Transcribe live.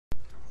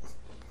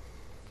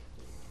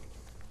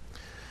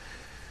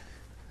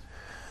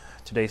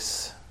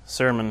Today's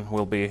sermon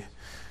will be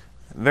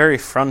very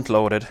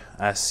front-loaded,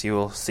 as you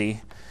will see,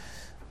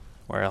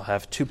 where I'll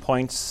have 2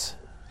 points,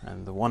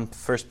 and the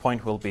first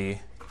point will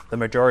be the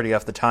majority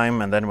of the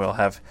time, and then we'll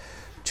have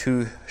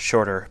 2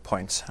 shorter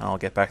points, and I'll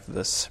get back to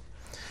this.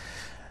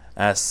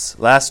 As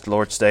last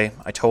Lord's Day,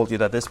 I told you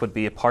that this would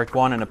be a part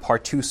 1 and a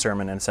part 2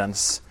 sermon in a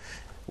sense,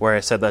 where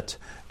I said that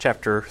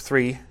chapter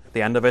 3,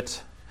 the end of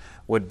it,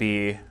 would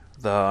be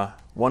the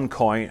one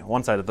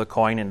side of the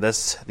coin, and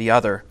this the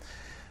other,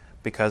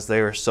 because they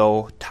are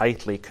so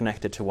tightly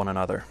connected to one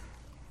another.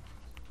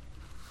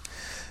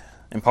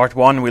 In part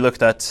 1, we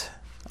looked at,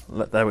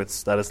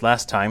 that is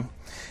last time,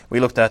 we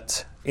looked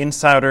at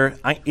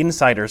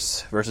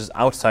insiders versus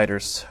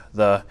outsiders,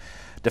 the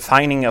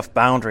defining of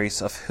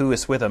boundaries of who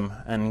is with him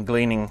and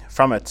gleaning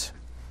from it.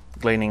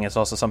 Gleaning is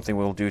also something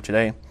we'll do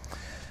today.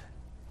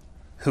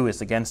 Who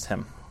is against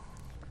him?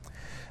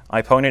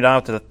 I pointed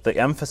out that the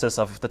emphasis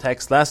of the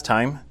text last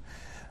time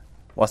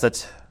was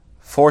that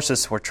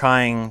forces were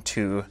trying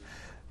to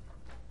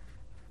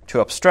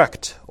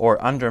obstruct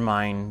or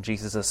undermine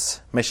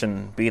Jesus'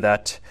 mission, be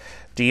that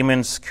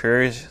demons,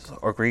 curious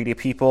or greedy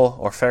people,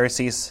 or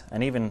Pharisees,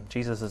 and even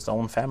Jesus'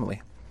 own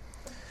family.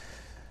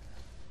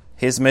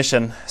 His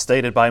mission,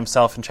 stated by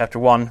himself in chapter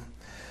 1,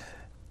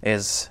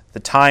 is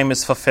the time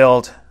is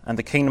fulfilled and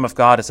the kingdom of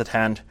God is at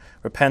hand.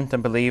 Repent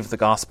and believe the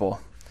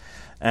gospel.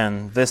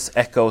 And this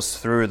echoes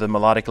through the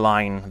melodic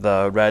line,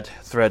 the red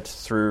thread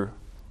through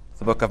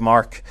the book of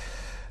Mark,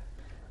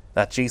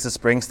 that Jesus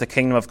brings the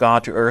kingdom of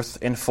God to earth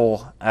in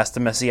full as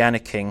the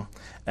Messianic King,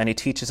 and he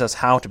teaches us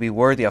how to be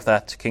worthy of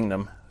that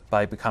kingdom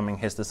by becoming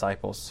his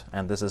disciples.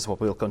 And this is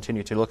what we'll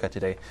continue to look at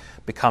today,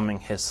 becoming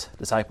his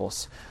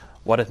disciples,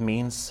 what it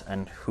means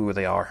and who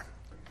they are.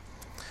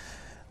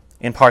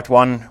 In part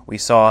 1, we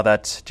saw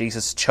that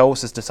Jesus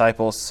chose his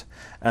disciples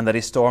and that he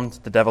stormed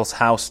the devil's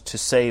house to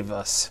save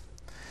us.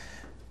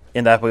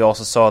 In that we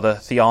also saw the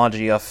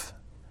theology of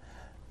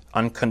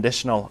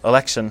unconditional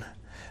election,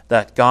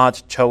 that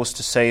God chose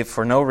to save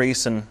for no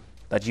reason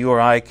that you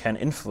or I can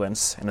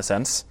influence, in a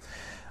sense.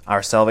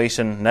 Our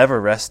salvation never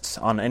rests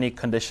on any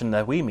condition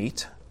that we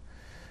meet.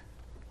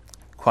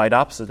 Quite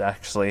opposite,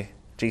 actually.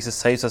 Jesus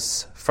saves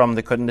us from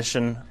the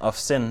condition of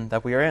sin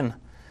that we are in.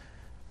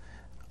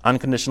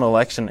 Unconditional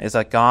election is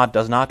that God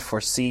does not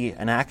foresee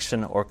an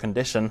action or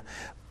condition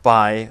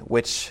by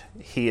which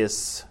he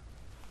is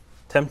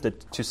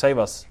tempted to save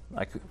us.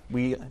 Like,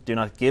 we do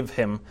not give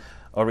him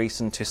a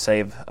reason to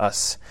save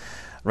us.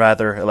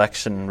 Rather,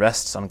 election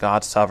rests on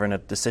God's sovereign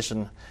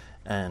decision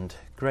and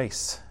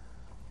grace.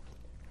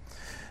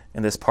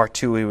 In this part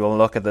 2, we will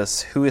look at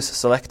this, who is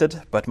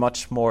selected, but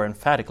much more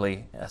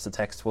emphatically, as the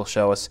text will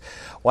show us,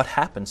 what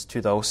happens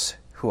to those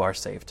who are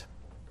saved.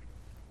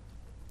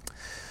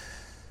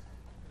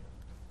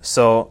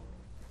 So,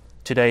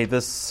 today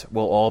this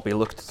will all be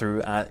looked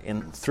through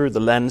through the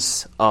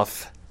lens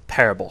of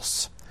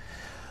parables.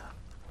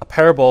 A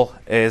parable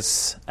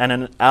and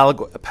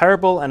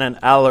an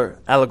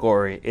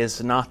allegory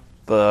is not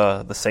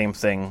the same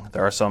thing.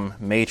 There are some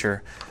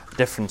major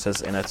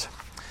differences in it.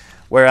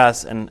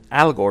 Whereas an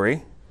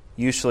allegory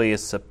usually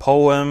is a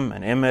poem,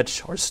 an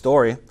image, or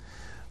story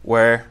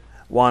where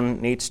one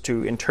needs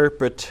to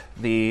interpret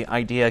the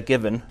idea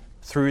given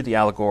through the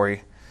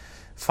allegory,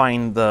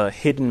 find the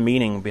hidden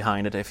meaning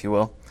behind it, if you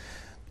will.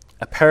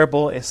 A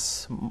parable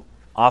is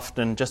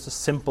often just a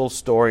simple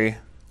story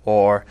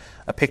or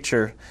a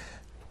picture.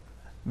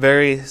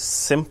 Very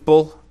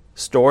simple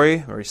story,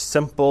 very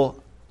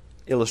simple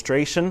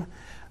illustration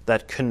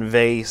that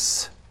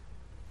conveys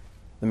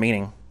the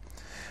meaning.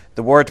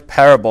 The word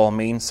parable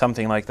means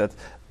something like that,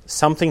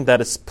 something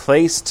that is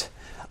placed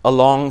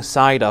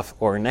alongside of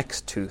or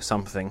next to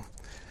something,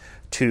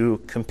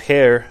 to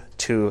compare,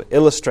 to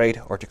illustrate,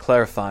 or to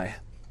clarify.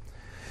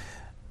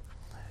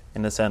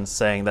 In a sense,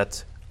 saying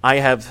that I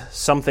have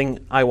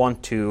something I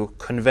want to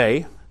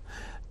convey,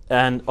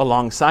 and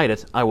alongside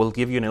it, I will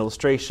give you an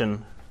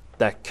illustration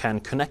that can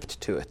connect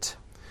to it.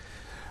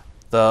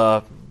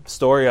 The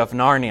story of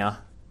Narnia,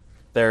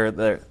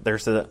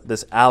 there's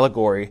this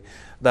allegory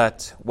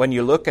that when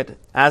you look at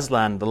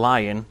Aslan the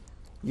lion,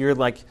 you're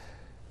like,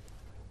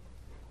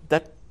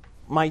 that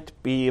might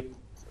be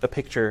a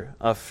picture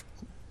of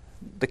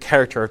the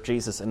character of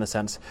Jesus in a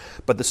sense,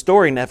 but the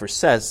story never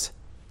says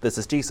this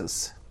is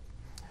Jesus.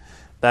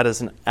 That is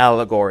an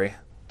allegory,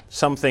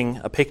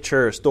 a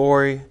picture, a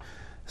story,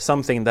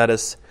 something that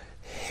is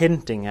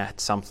hinting at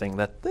something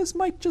that this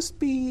might just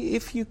be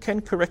if you can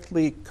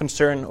correctly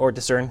discern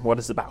what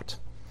it's about.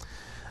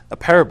 A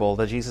parable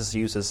that Jesus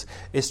uses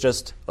is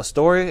just a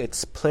story.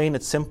 It's plain,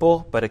 it's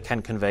simple, but it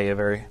can convey a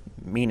very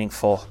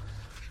meaningful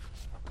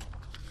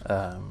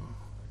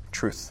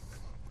truth.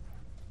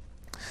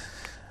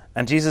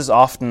 And Jesus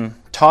often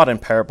taught in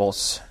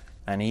parables,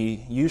 and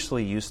he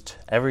usually used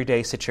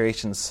everyday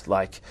situations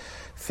like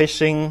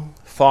fishing,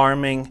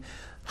 farming,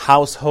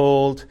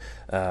 household,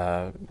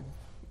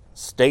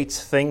 state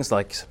things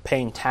like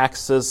paying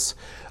taxes,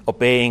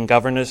 obeying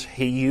governors.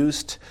 He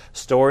used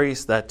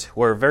stories that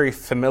were very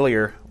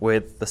familiar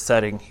with the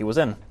setting he was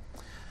in.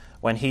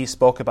 When he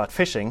spoke about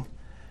fishing,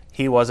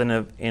 he was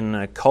in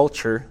a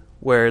culture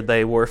where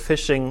they were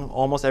fishing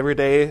almost every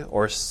day,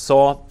 or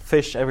saw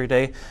fish every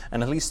day,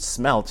 and at least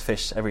smelled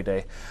fish every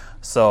day.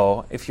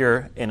 So if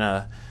you're in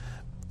a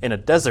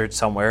desert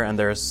somewhere and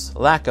there's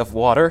lack of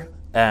water,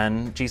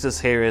 and Jesus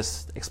here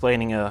is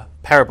explaining a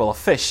parable of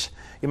fish,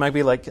 you might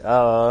be like,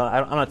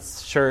 I'm not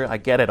sure I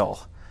get it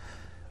all.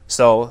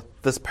 So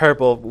this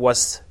parable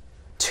was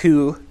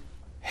to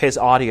his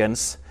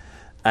audience,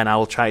 and I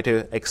will try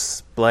to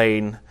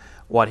explain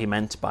what he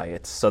meant by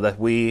it so that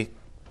we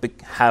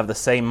have the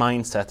same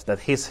mindset that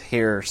his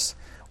hearers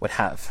would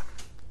have.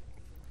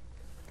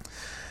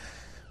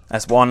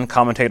 As one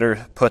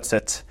commentator puts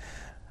it,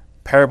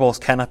 parables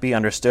cannot be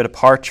understood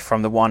apart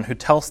from the one who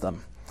tells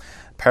them.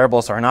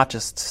 Parables are not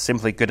just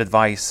simply good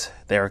advice,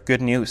 they are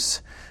good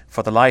news,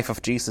 for the life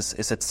of Jesus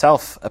is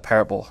itself a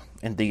parable,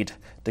 indeed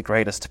the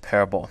greatest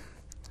parable.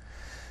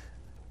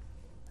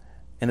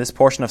 In this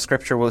portion of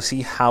Scripture, we'll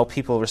see how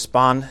people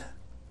respond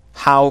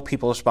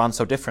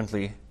so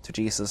differently to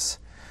Jesus.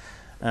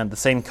 And the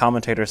same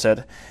commentator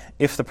said,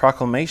 if the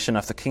proclamation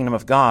of the kingdom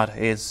of God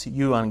is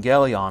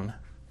euangelion,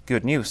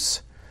 good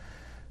news,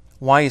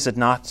 why is it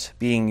not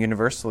being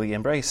universally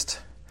embraced?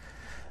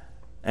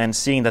 And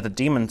seeing that the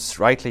demons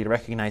rightly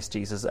recognize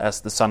Jesus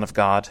as the Son of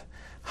God,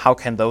 how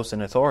can those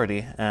in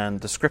authority and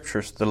the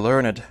Scriptures, the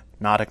learned,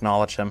 not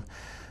acknowledge him?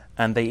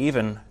 And they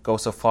even go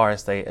so far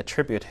as they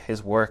attribute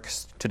his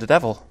works to the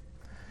devil.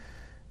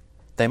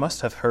 They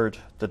must have heard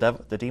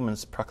the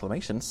demons'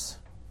 proclamations,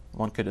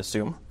 one could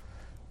assume.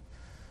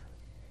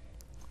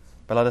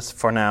 But let us,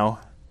 for now,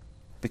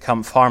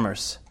 become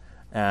farmers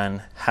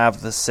and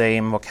have the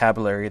same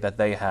vocabulary that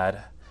they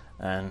had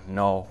and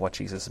know what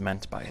Jesus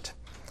meant by it.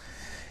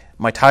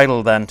 My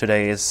title then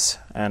today is,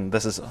 and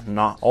this is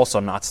also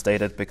not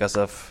stated because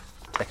of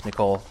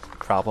technical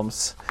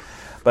problems,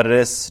 but it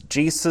is,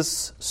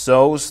 Jesus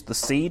sows the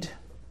seed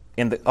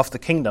of the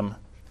kingdom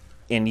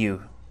in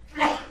you.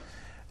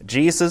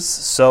 Jesus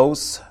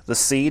sows the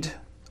seed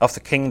of the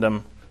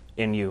kingdom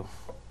in you.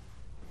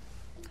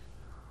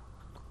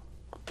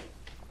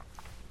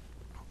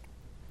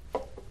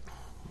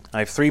 I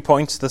have 3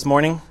 points this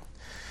morning.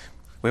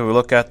 We will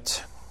look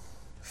at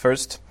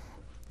first,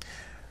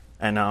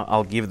 and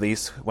I'll give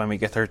these when we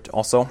get there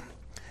also.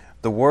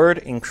 The word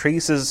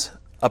increases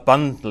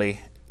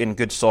abundantly in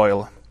good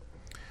soil.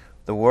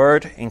 The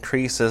word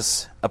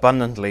increases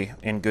abundantly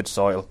in good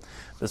soil.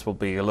 This will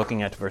be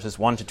looking at verses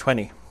 1 to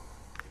 20.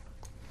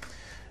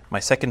 My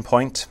second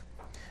point,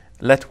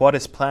 let what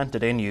is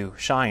planted in you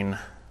shine.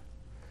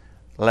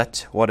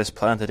 Let what is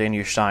planted in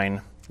you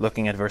shine.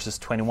 Looking at verses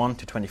 21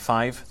 to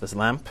 25, this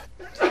lamp.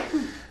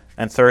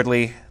 And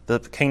thirdly, the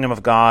kingdom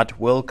of God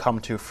will come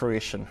to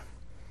fruition.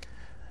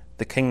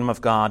 The kingdom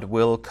of God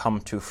will come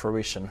to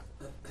fruition,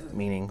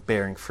 meaning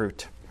bearing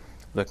fruit.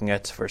 Looking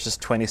at verses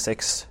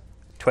 26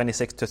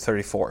 to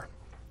 34.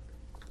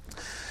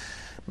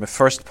 My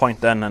first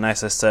point then, and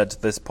as I said,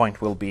 this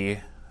point will be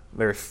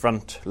very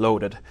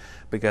front-loaded,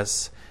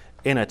 because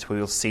in it we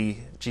will see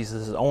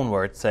Jesus' own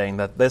words saying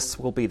that this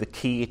will be the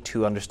key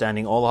to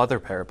understanding all other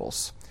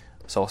parables.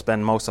 So I'll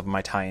spend most of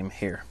my time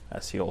here,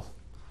 as you'll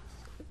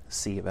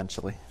see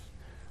eventually.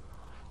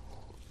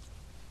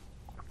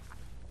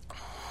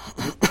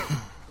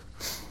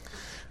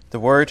 The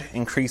word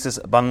increases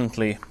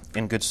abundantly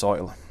in good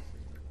soil.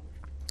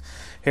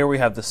 Here we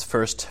have this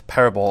first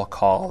parable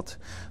called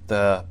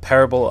the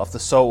parable of the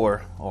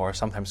sower, or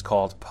sometimes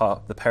called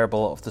the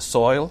parable of the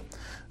soil,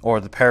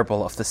 or the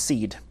parable of the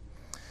seed.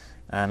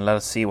 And let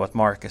us see what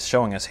Mark is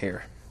showing us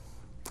here.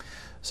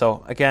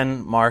 So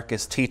again, Mark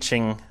is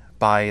teaching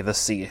by the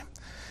sea.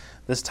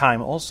 This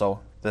time also,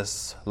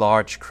 this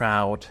large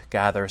crowd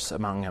gathers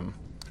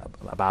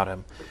about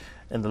him.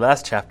 In the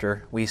last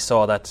chapter, we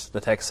saw that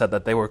the text said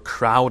that they were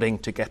crowding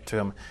to get to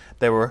him.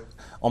 They were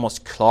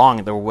almost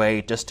clawing their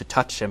way just to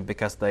touch him,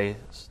 because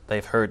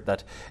they've heard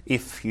that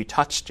if you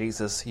touch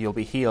Jesus, you'll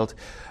be healed.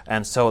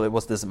 And so it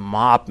was this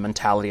mob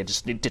mentality, I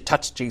just need to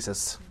touch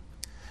Jesus.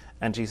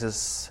 And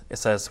Jesus, it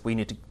says, we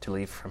need to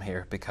leave from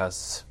here,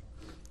 because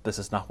this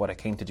is not what I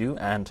came to do.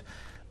 And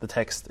the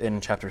text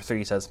in chapter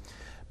 3 says,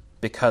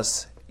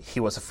 because he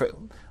was afraid,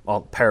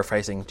 well,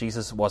 paraphrasing,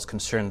 Jesus was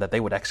concerned that they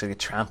would actually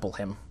trample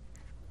him.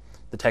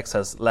 The text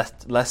says,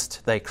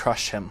 lest they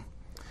crush him.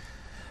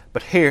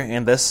 But here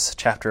in this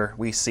chapter,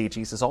 we see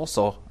Jesus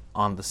also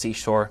on the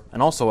seashore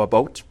and also a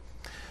boat.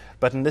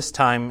 But in this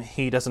time,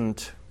 he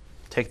doesn't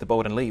take the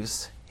boat and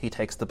leaves. He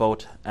takes the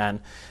boat and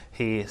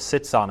he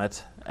sits on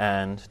it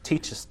and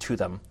teaches to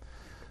them.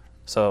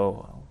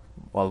 So,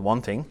 well,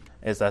 one thing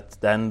is that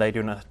then they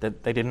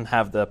didn't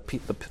have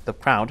the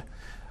crowd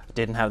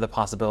didn't have the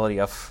possibility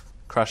of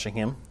crushing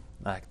him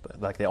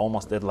like they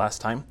almost did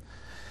last time.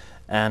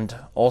 And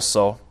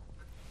also,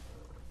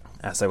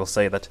 as I will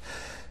say, that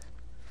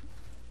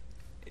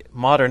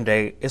modern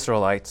day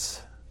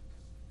Israelites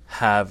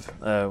have,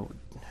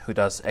 who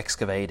does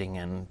excavating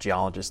and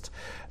geologists,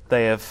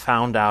 they have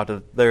found out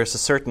that there's a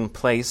certain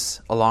place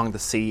along the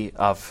sea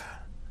of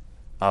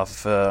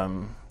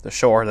the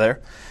shore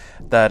there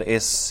that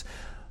it's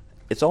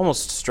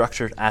almost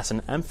structured as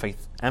an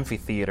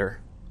amphitheater,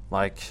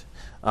 like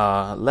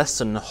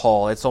lesson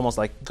hall. It's almost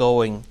like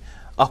going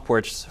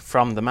upwards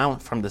from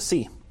the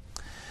sea.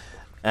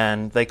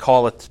 And they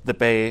call it the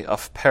Bay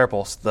of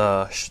Parables.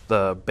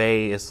 The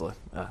bay is,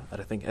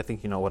 I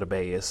think you know what a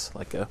bay is,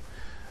 like a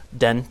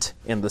dent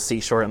in the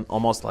seashore, and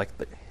almost like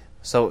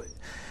so.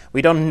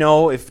 We don't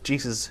know if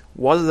Jesus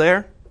was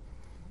there.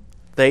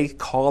 They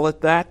call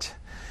it that,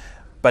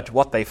 but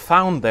what they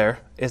found there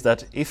is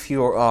that if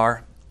you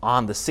are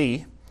on the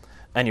sea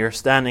and you're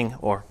sitting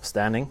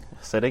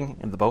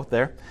in the boat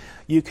there,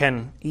 you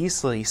can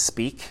easily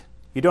speak.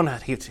 You don't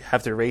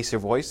have to raise your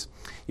voice.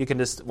 You can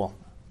just,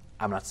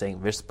 I'm not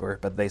saying whisper,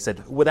 but they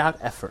said without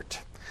effort.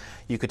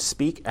 You could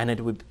speak and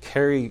it would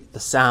carry the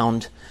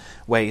sound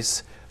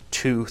waves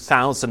to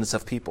thousands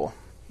of people.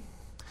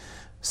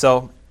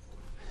 So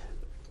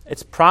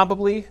it's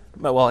probably,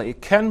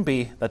 it can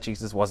be that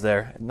Jesus was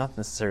there, not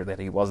necessarily that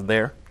he was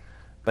there,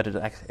 but it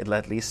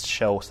at least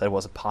shows that it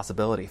was a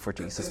possibility for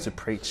Jesus to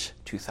preach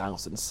to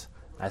thousands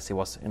as he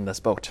was in this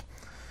boat.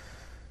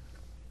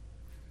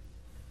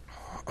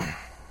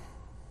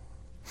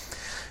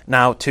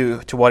 Now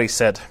to what he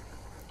said.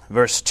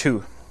 Verse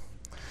 2,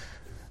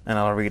 and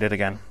I'll read it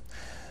again.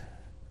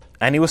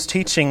 And he was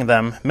teaching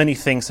them many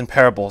things in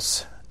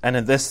parables, and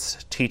in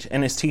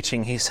his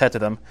teaching he said to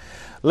them,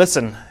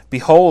 Listen,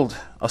 behold,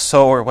 a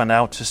sower went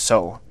out to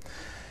sow.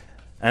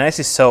 And as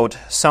he sowed,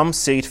 some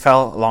seed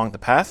fell along the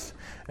path,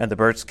 and the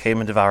birds came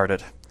and devoured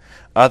it.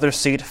 Other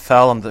seed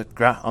fell on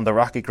the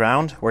rocky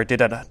ground, where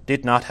it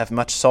did not have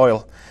much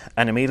soil,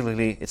 and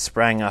immediately it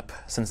sprang up,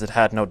 since it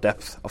had no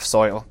depth of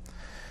soil.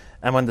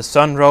 And when the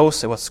sun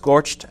rose, it was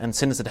scorched, and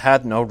since it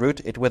had no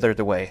root, it withered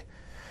away.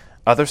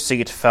 Other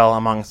seed fell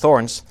among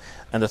thorns,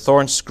 and the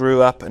thorns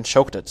grew up and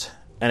choked it,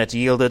 and it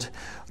yielded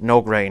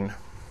no grain.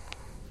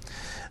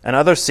 And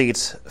other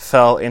seeds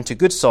fell into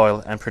good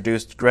soil and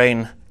produced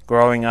grain,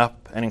 growing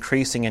up and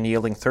increasing and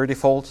yielding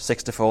 30-fold,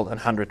 60-fold,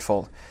 and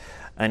 100-fold.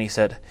 And he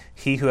said,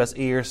 He who has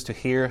ears to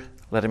hear,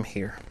 let him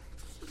hear.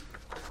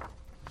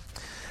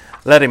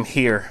 Let him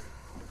hear.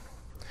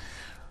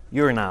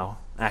 You're now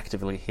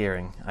actively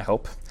hearing, I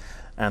hope.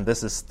 And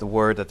this is the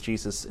word that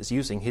Jesus is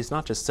using. He's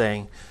not just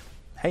saying,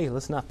 hey,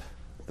 listen up.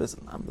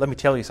 Let me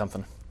tell you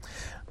something.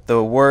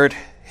 The word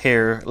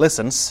here,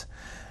 listens,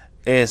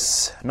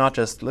 is not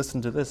just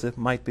listen to this. It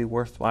might be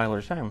worthwhile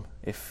your time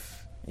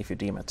if you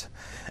deem it.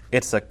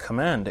 It's a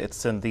command.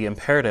 It's in the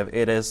imperative.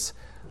 It is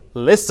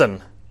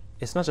listen.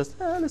 It's not just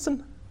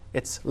listen.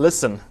 It's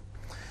listen.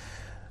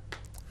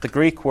 The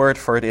Greek word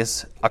for it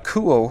is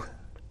akuo,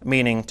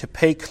 meaning to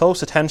pay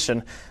close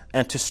attention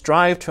and to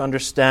strive to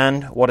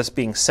understand what is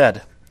being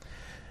said.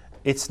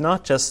 It's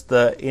not just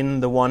the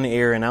in the one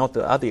ear and out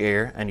the other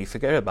ear, and you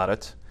forget about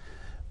it.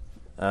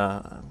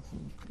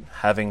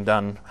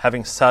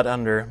 Having sat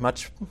under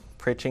much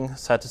preaching,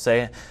 sad to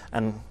say,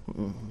 and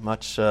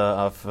much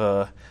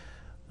of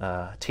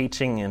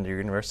teaching in the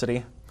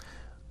university,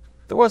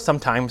 there was some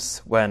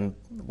times when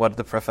what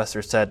the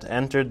professor said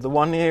entered the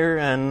one ear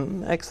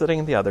and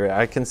exiting the other.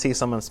 I can see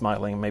someone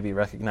smiling, maybe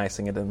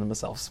recognizing it in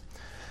themselves.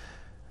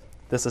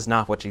 This is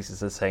not what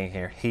Jesus is saying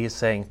here. He is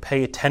saying,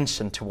 pay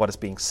attention to what is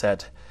being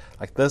said.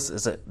 Like this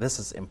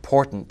is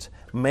important.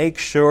 Make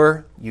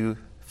sure you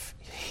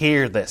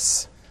hear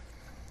this.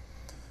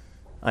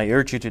 I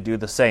urge you to do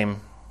the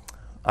same.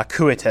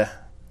 Akuete.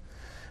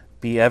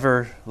 Be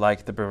ever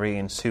like the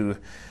Bereans who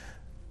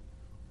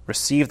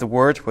receive the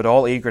word with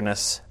all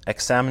eagerness,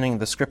 examining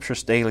the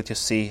scriptures daily to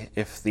see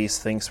if these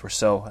things were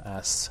so,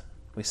 as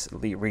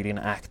we read in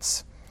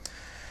Acts.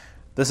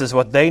 This is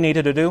what they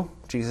needed to do,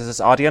 Jesus'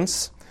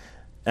 audience,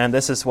 and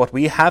this is what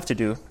we have to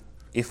do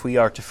if we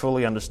are to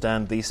fully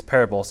understand these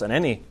parables and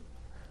any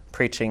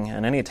preaching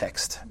and any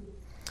text.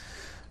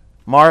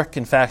 Mark,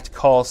 in fact,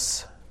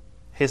 calls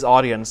his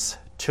audience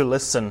to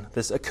listen,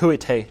 this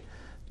akuete,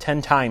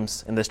 10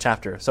 times in this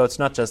chapter. So it's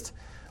not just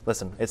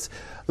listen, it's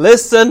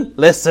listen,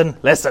 listen,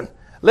 listen,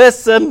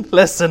 listen,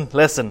 listen,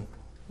 listen.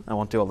 I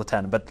won't do all the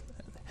 10, but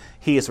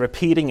he is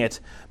repeating it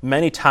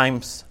many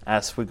times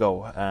as we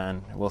go,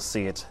 and we'll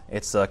see it.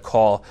 It's a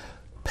call,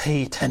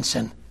 pay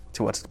attention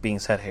to what's being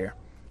said here.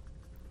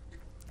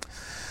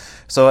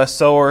 So a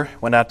sower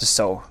went out to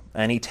sow,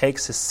 and he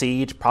takes his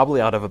seed, probably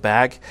out of a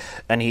bag,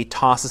 and he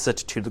tosses it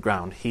to the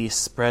ground. He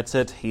spreads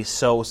it, he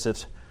sows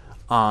it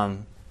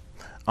on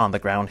the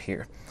ground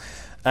here.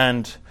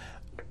 And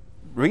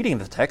reading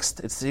the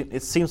text, it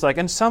seems like,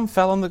 and some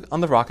fell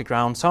on the rocky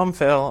ground, some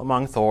fell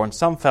among thorns,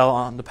 some fell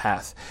on the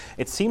path.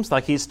 It seems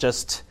like he's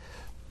just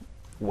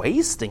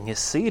wasting his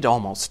seed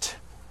almost.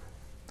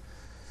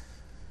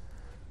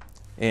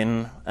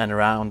 In and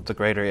around the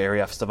greater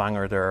area of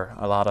Stavanger, there are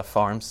a lot of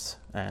farms,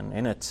 and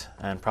in it,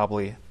 and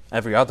probably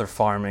every other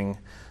farming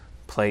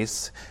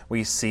place,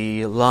 we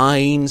see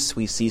lines,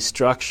 we see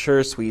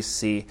structures, we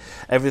see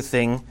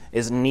everything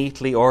is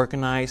neatly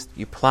organized.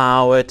 You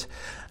plow it,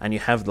 and you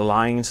have the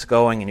lines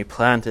going, and you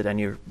plant it, and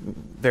you're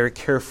very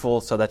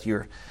careful so that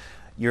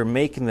you're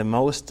making the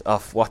most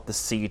of what the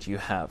seed you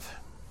have.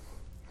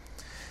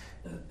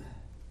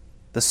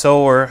 The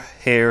sower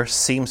here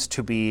seems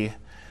to be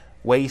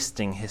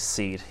wasting his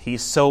seed.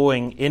 He's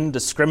sowing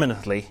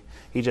indiscriminately.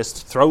 He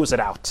just throws it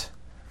out.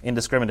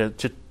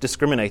 To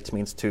discriminate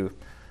means to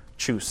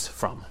choose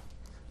from.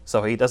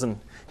 So he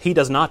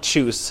does not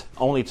choose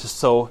only to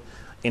sow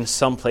in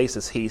some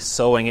places. He's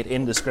sowing it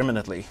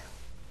indiscriminately.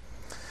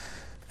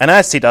 And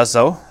as he does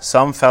so,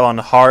 some fell on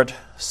hard,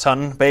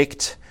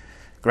 sun-baked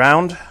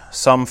ground,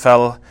 some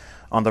fell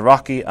on the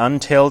rocky,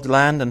 untilled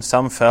land, and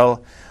some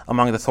fell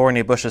among the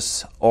thorny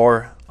bushes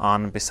or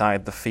on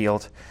beside the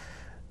field.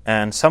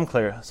 And some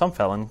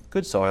fell in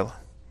good soil.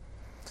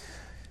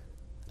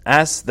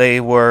 As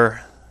they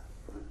were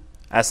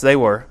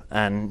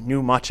and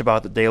knew much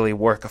about the daily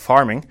work of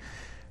farming,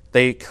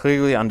 they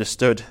clearly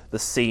understood the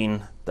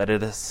scene that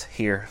it is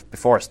here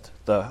before us,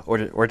 the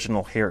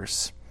original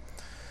hearers.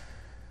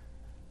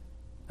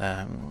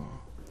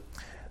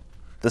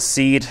 The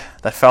seed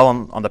that fell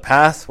on the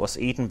path was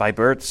eaten by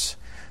birds.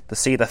 The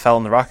seed that fell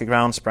on the rocky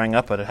ground sprang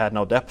up, but it had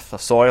no depth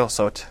of soil,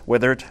 so it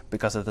withered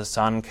because of the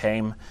sun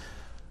came.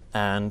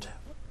 And,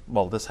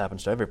 well, this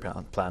happens to every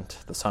plant.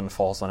 The sun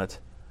falls on it.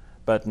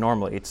 But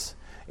normally it's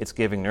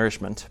giving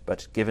nourishment,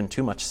 but given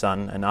too much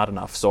sun and not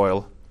enough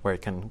soil where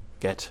it can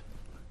get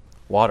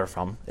water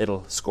from,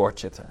 it'll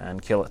scorch it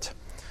and kill it.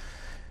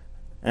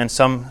 And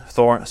some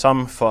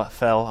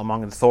fell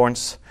among the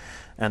thorns,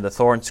 and the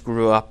thorns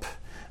grew up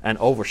and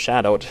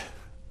overshadowed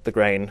the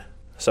grain,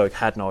 so it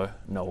had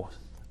no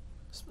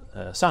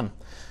sun.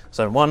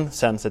 So in one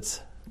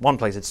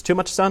place it's too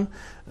much sun,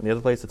 and the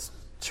other place it's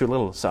too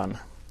little sun,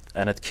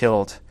 and it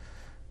killed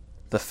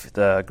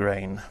the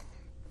grain.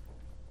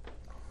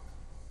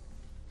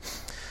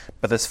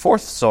 But this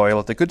fourth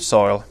soil, the good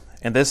soil,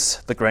 in this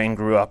the grain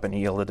grew up and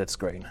yielded its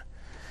grain.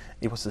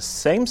 It was the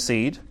same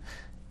seed,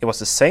 it was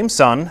the same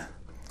sun,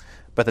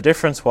 but the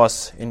difference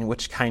was in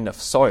which kind of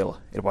soil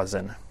it was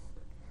in.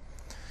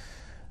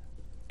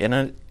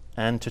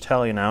 And to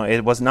tell you now,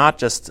 it was not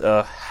just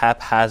a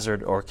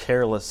haphazard or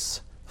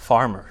careless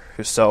farmer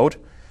who sowed.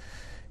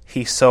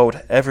 He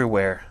sowed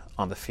everywhere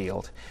on the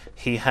field.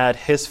 He had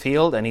his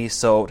field and he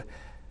sowed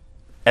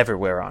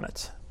everywhere on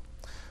it.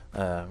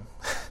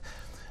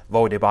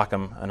 Voddie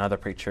Baucham, another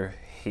preacher,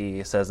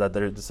 he says that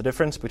there's a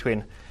difference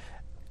between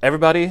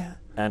everybody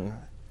and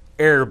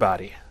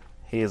everybody.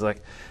 He is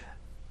like,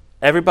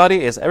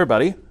 everybody is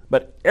everybody,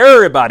 but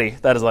everybody,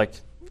 that is like,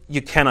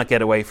 you cannot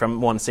get away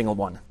from one single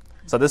one.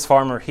 So this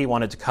farmer, he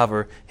wanted to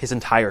cover his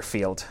entire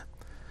field.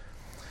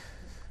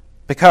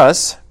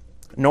 Because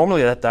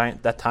normally at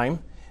that time,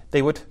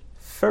 they would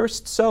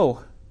first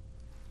sow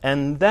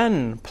and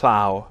then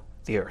plow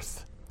the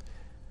earth.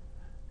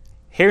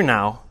 Here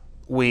now,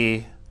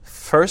 we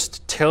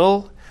first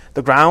till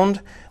the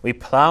ground, we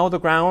plow the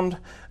ground,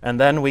 and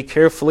then we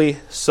carefully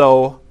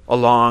sow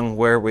along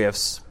where we have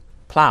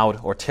plowed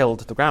or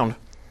tilled the ground.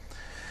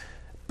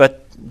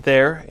 But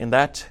there in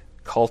that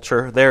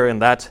culture, there in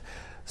that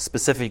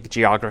specific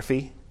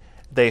geography,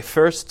 they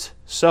first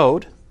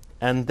sowed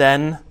and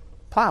then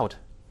plowed,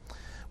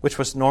 which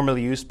was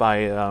normally used by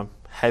a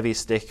heavy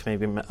stick,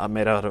 maybe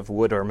made out of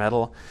wood or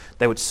metal.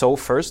 They would sow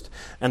first,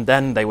 and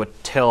then they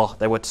would till,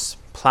 they would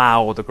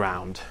plow the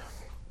ground.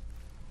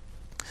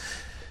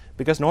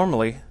 Because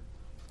normally,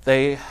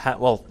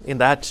 in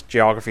that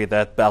geography,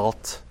 that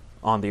belt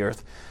on the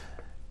earth,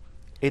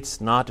 it's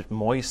not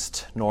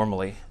moist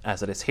normally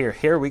as it is here.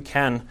 Here we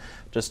can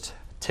just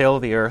till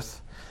the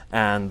earth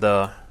and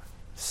the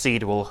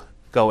seed will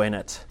go in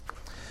it.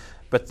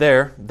 But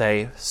there,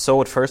 they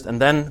sowed first,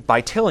 and then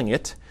by tilling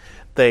it,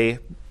 they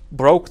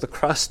broke the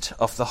crust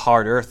of the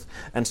hard earth,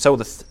 and so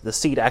the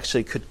seed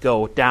actually could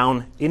go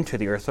down into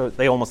the earth. So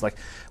they almost like,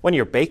 when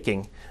you're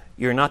baking,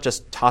 you're not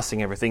just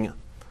tossing everything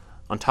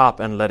on top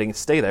and letting it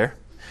stay there,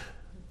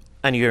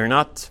 and you're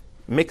not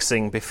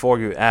mixing before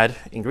you add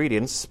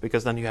ingredients,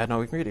 because then you had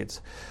no ingredients.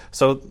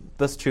 So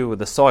that's true with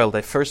the soil.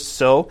 They first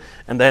sow,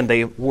 and then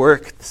they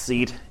work the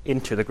seed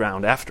into the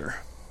ground after.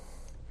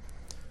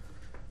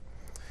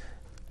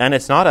 And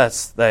it's not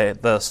as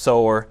the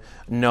sower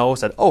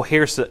knows that, oh,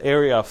 here's the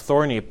area of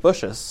thorny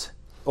bushes,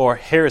 or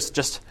here's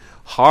just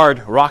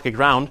hard, rocky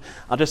ground.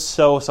 I'll just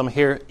sow some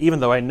here, even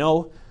though I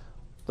know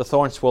the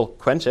thorns will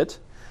quench it.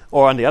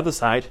 Or on the other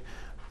side,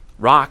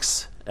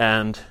 rocks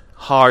and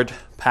hard,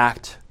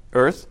 packed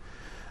earth.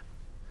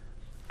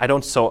 I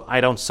don't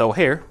sow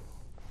here.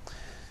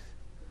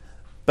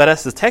 But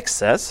as the text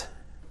says,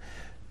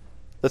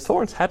 the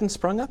thorns hadn't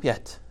sprung up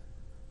yet.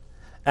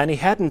 And he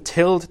hadn't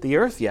tilled the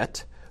earth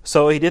yet.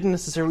 So he didn't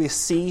necessarily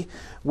see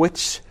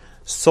which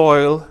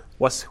soil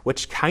was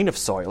which kind of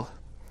soil.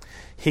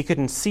 He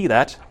couldn't see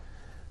that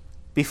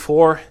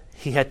before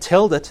he had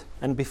tilled it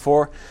and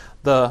before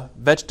the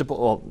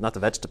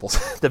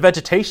the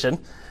vegetation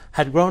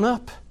had grown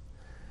up.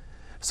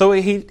 So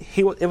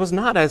it was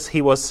not as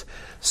he was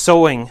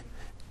sowing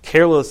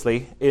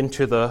carelessly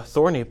into the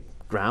thorny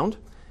ground.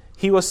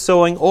 He was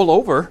sowing all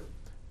over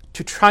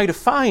to try to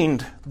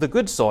find the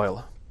good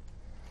soil.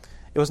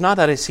 It was not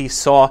that as he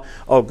saw,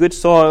 oh, good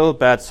soil,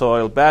 bad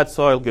soil,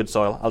 good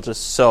soil. I'll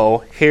just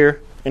sow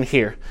here and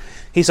here.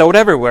 He sowed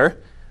everywhere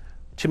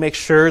to make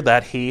sure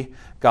that he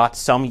got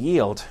some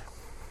yield.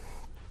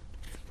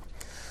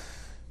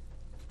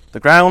 The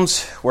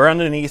grounds were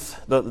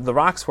underneath, the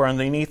rocks were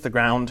underneath the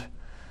ground.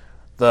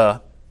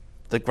 The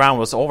ground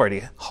was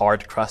already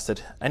hard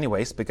crusted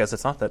anyways, because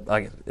it's not that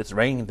like it's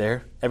raining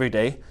there every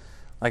day,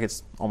 like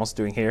it's almost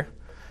doing here.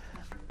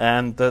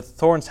 And the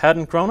thorns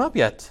hadn't grown up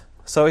yet.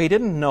 So he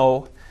didn't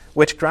know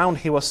which ground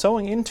he was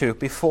sowing into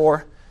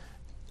before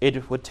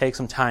it would take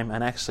some time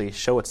and actually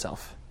show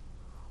itself.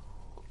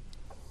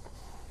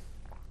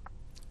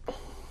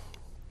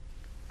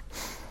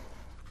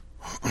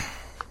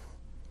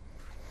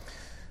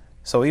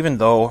 So even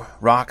though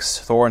rocks,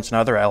 thorns, and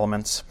other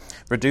elements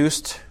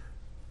reduced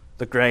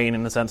the grain,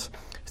 in a sense,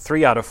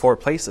 3 out of 4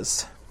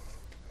 places,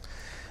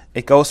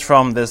 it goes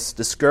from this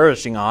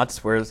discouraging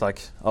odds where it's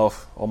like, oh,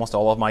 almost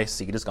all of my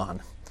seed is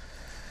gone.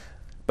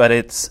 But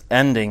it's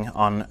ending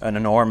on an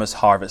enormous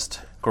harvest,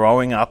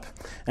 growing up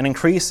and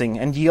increasing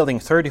and yielding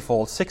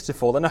 30-fold,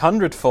 60-fold, and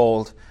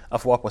 100-fold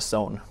of what was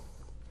sown.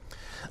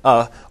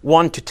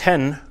 1 to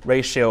 10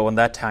 ratio in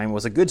that time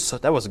was a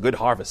good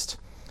harvest.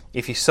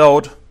 If you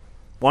sowed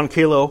 1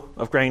 kilo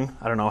of grain,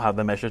 I don't know how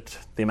they measured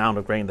the amount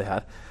of grain they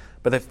had,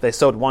 but if they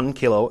sowed 1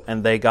 kilo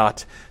and they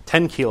got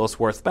 10 kilos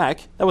worth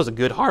back, that was a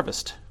good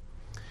harvest.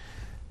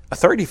 A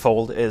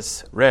 30-fold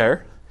is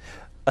rare,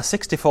 a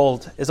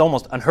 60-fold is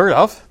almost unheard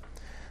of,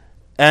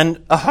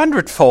 and a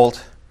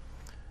 100-fold,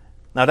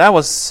 now that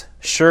was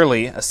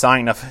surely a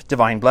sign of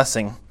divine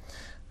blessing,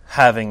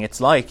 having its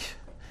like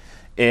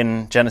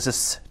in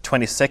Genesis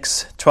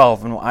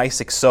 26:12, when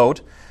Isaac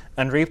sowed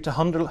and reaped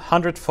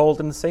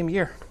 100-fold in the same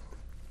year.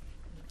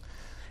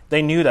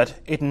 They knew that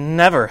it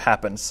never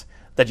happens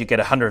that you get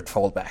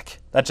 100-fold back.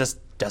 That just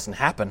doesn't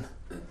happen.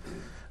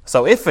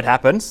 So if it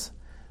happens,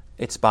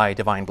 it's by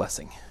divine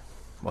blessing,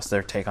 was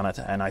their take on it,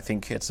 and I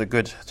think it's a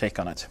good take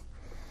on it.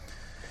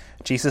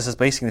 Jesus is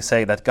basically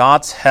saying that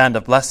God's hand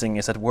of blessing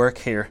is at work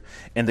here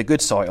in the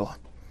good soil.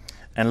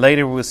 And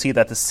later we will see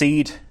that the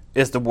seed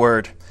is the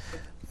word.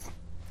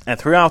 And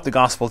throughout the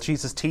gospel,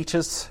 Jesus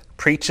teaches,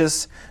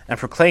 preaches, and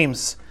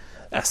proclaims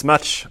as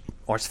much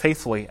or as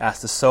faithfully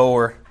as the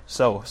sower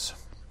sows.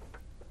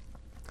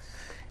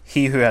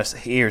 He who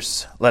has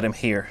ears, let him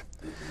hear.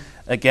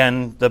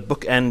 Again, the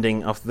book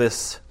ending of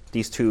this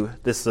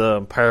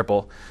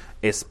parable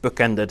is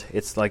bookended.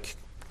 It's like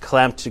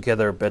clamped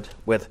together a bit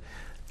with,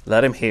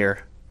 let him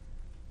hear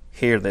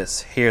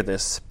this,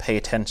 pay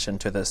attention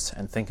to this,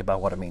 and think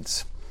about what it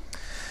means.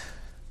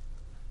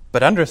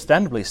 But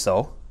understandably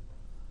so,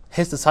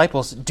 his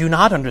disciples do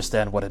not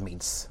understand what it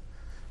means.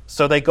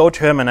 So they go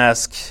to him and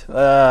ask,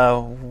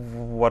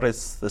 what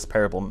is this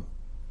parable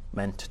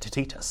meant to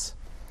teach us?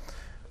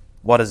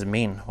 What does it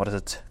mean? What does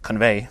it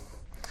convey?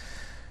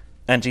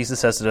 And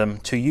Jesus says to them,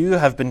 to you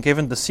have been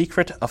given the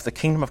secret of the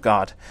kingdom of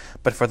God,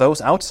 but for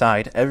those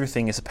outside,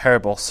 everything is a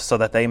parable, so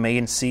that they may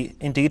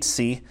indeed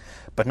see,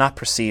 but not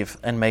perceive,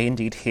 and may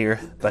indeed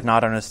hear, but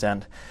not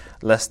understand,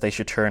 lest they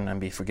should turn and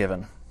be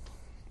forgiven.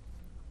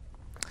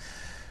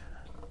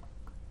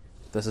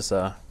 This is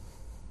a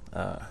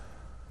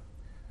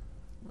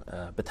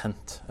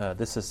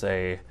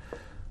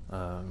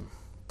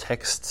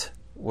text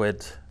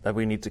that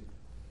we need to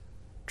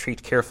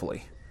treat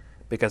carefully,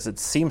 because it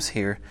seems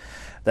here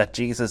that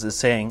Jesus is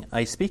saying,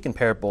 I speak in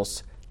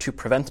parables to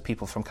prevent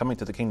people from coming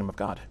to the kingdom of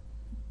God.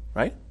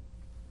 Right?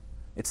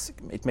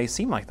 It may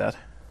seem like that,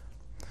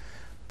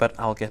 but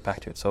I'll get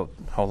back to it, so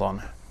hold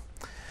on.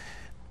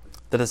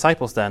 The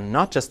disciples then,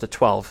 not just the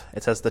 12,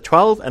 it says the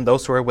 12 and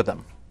those who are with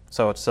them.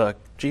 So it's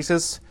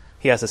Jesus,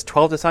 he has his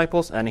 12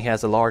 disciples, and he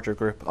has a larger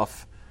group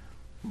of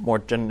more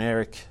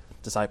generic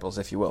disciples,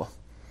 if you will.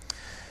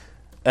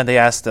 And they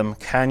asked them,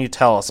 can you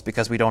tell us,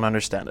 because we don't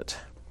understand it?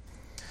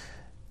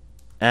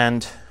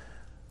 And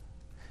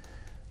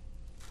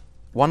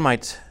one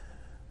might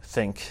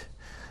think,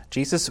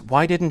 Jesus,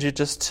 why didn't you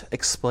just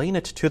explain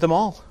it to them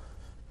all?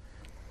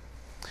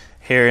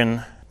 Here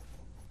in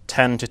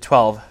 10 to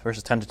 12,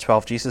 verses 10 to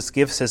 12, Jesus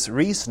gives his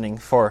reasoning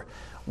for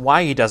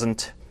why he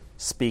doesn't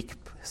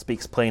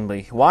speaks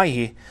plainly, why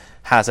he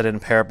has it in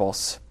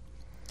parables.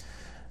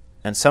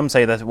 And some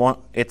say that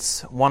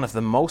it's one of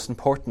the most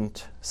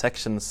important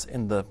sections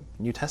in the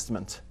New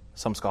Testament,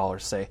 some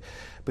scholars say,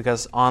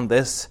 because on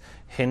this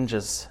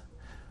hinges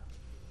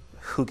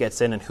who gets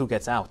in and who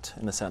gets out,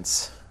 in a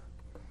sense.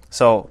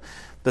 So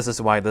this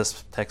is why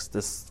this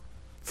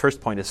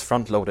first point is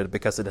front-loaded,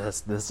 because it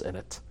has this in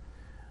it.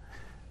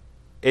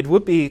 It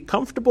would be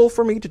comfortable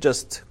for me to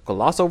just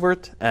gloss over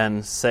it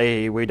and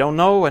say we don't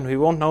know and we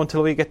won't know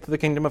until we get to the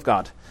kingdom of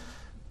God.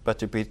 But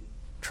to be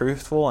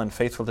truthful and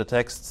faithful to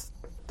text,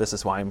 this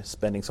is why I'm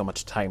spending so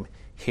much time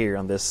here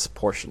on this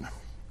portion.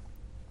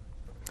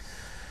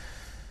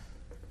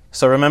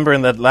 So remember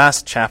in that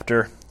last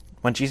chapter,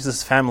 when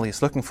Jesus' family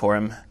is looking for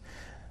him,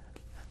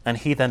 and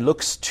he then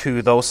looks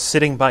to those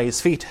sitting by his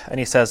feet, and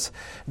he says,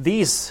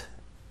 these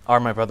are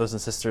my brothers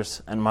and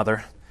sisters and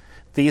mother.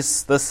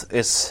 This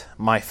is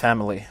my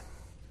family.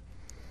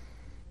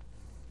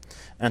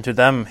 And to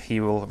them he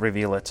will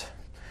reveal it.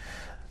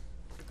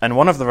 And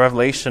one of the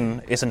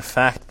revelation is in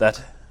fact the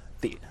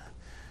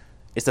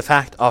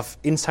fact of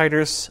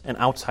insiders and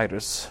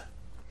outsiders.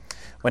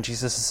 When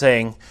Jesus is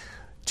saying,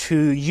 to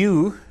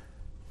you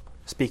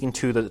speaking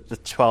to the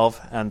 12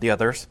 and the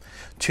others,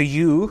 to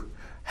you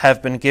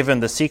have been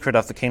given the secret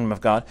of the kingdom of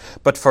God,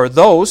 but for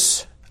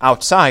those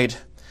outside,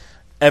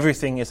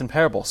 everything is in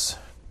parables.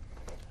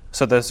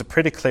 So there's a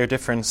pretty clear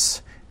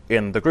difference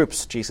in the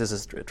groups Jesus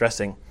is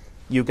addressing.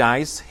 You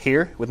guys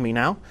here with me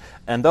now,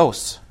 and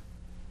those.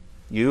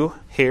 You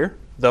here,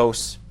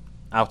 those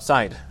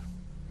outside.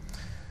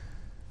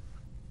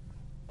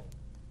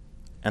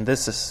 And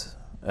this is,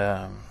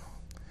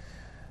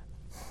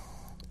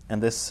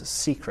 this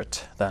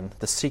secret then,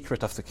 the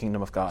secret of the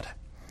kingdom of God,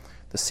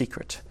 the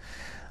secret.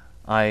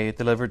 I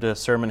delivered a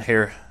sermon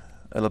here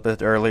a little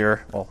bit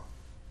earlier, well,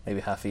 maybe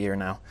half a year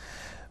now,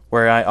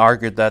 where I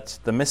argued that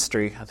the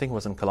mystery, I think it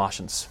was in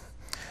Colossians,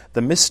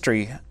 the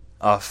mystery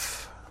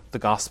of the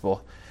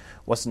gospel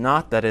was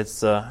not that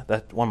it's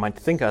that one might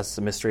think as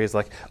a mystery is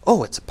like,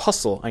 oh, it's a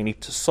puzzle I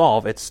need to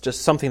solve. It's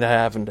just something that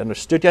I haven't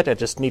understood yet. I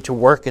just need to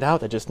work it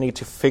out. I just need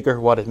to figure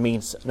what it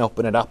means and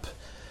open it up.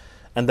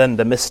 And then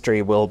the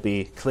mystery will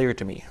be clear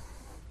to me.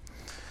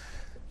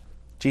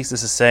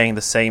 Jesus is saying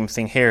the same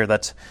thing here,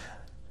 that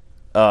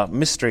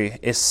mystery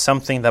is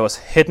something that was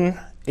hidden,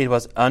 it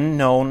was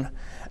unknown,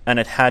 and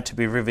it had to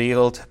be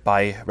revealed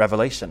by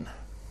revelation.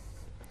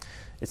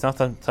 It's not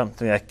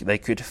something that they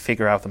could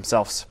figure out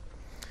themselves.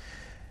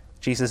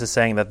 Jesus is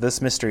saying that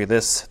this mystery,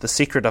 the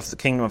secret of the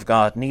kingdom of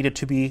God, needed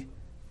to be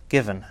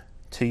given.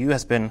 To you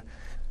has been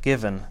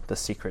given the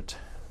secret.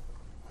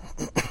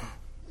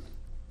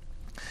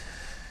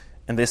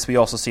 In this we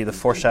also see the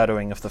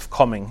foreshadowing of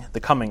the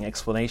coming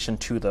explanation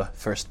to the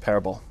first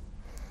parable.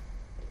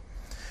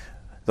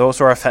 Those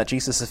who are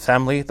Jesus'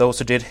 family, those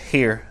who did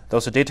hear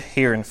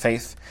in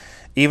faith,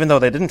 even though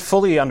they didn't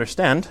fully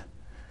understand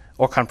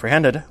or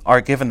comprehend it,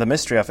 are given the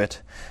mystery of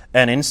it,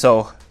 and in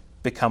so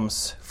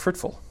becomes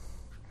fruitful.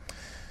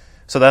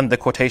 So then the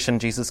quotation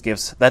Jesus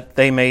gives, that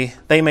they may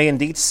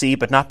indeed see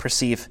but not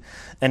perceive,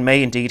 and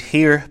may indeed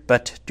hear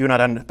but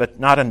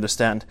not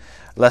understand,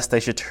 lest they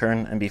should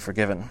turn and be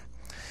forgiven.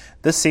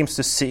 This seems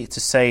to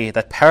say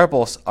that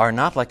parables are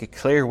not like a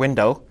clear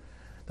window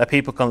that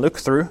people can look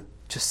through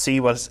to see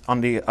what's on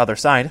the other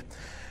side,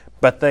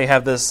 but they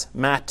have this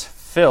matte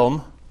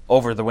film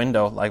over the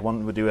window, like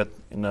one would do it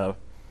in a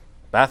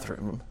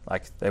bathroom.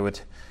 Like they would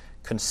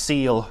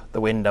conceal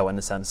the window in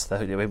a sense,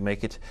 that they would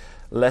make it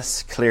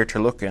less clear to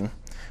look in,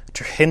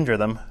 to hinder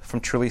them from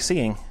truly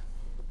seeing.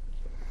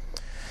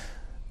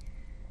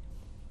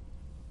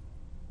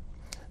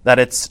 That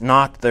it's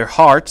not their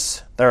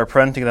hearts that are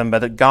preventing them, but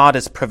that God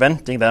is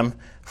preventing them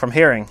from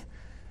hearing.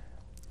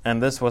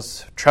 And this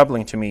was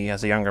troubling to me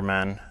as a younger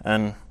man,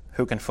 and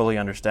who can fully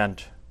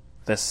understand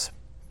this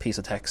piece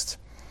of text.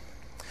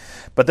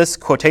 But this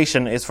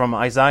quotation is from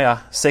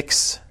Isaiah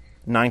 6,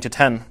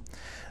 9-10,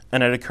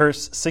 and it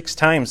occurs 6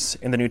 times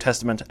in the New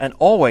Testament, and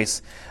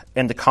always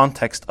in the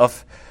context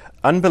of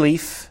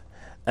unbelief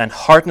and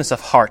hardness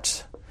of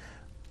heart.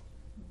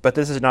 But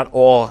this is not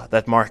all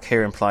that Mark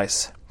here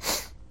implies.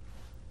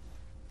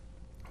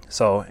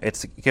 So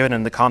it's given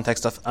in the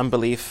context of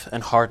unbelief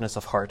and hardness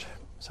of heart.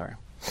 Sorry.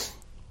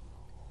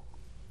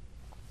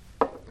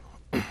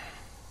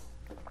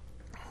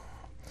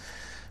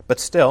 But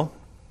still,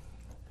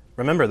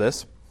 remember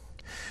this,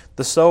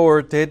 the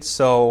sower did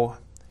sow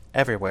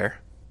everywhere,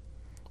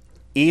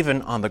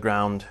 even on the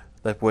ground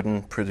that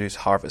wouldn't produce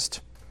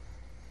harvest.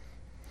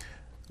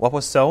 What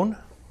was sown?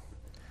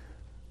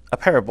 A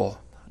parable,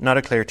 not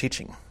a clear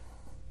teaching.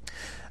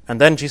 And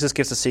then Jesus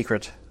gives a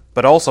secret,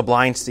 but also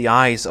blinds the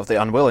eyes of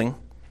the unwilling.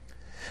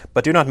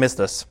 But do not miss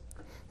this.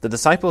 The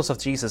disciples of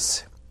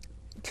Jesus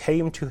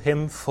came to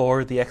him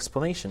for the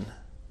explanation.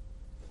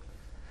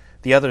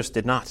 The others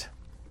did not.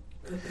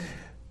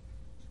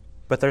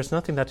 But there's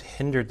nothing that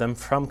hindered them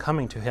from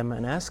coming to him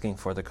and asking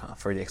for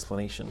the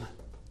explanation.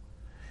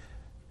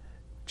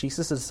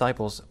 Jesus'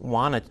 disciples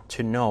wanted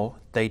to know.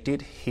 They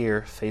did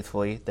hear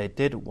faithfully. They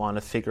did want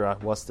to figure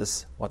out what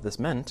this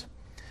meant.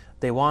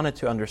 They wanted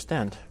to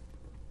understand.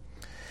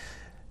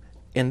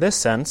 In this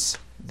sense,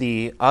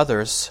 the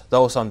others,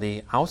 those on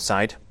the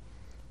outside,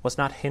 was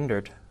not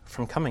hindered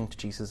from coming to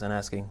Jesus and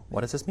asking,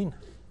 what does this mean?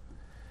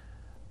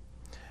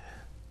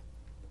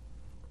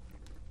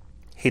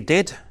 He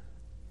did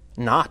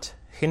not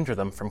hinder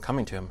them from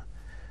coming to him.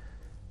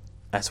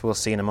 As we'll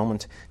see in a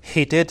moment,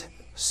 he did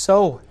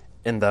sow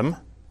in them.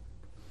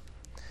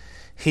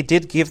 He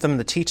did give them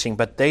the teaching,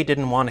 but they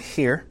didn't want to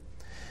hear.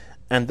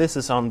 And this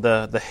is on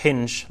the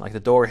hinge, like the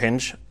door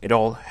hinge, it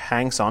all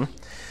hangs on.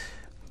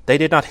 They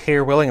did not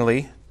hear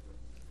willingly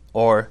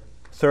or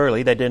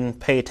thoroughly. They didn't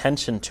pay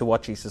attention to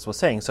what Jesus was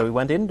saying. So he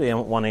went into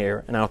one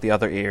ear and out the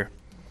other ear.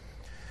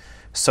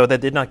 So they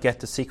did not get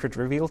the secret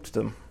revealed to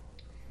them.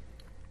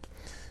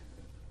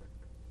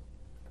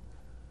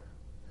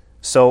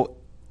 So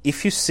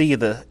if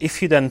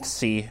you then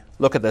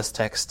look at this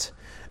text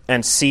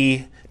and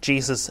see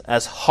Jesus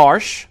as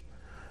harsh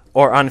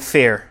or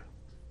unfair,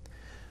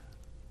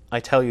 I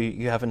tell you,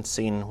 you haven't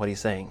seen what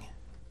he's saying.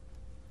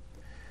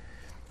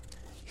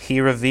 He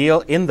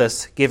revealed in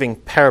this giving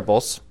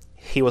parables,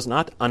 he was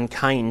not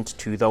unkind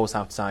to those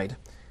outside.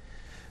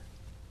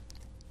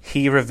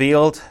 He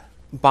revealed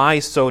by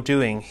so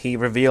doing, he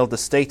revealed the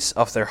states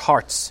of their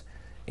hearts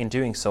in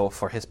doing so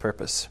for his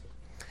purpose.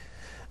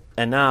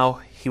 And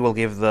now he will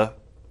give the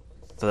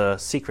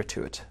secret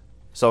to it.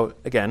 So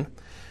again,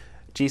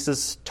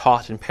 Jesus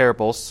taught in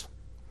parables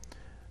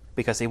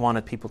because he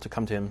wanted people to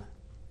come to him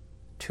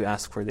to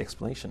ask for the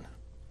explanation.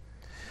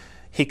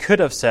 He could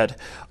have said,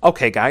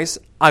 okay guys,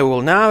 I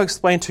will now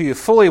explain to you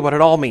fully what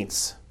it all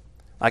means.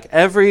 Like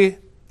every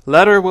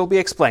letter will be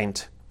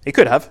explained. He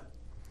could have.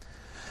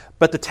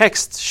 But the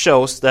text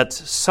shows that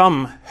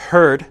some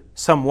heard,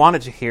 some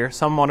wanted to hear,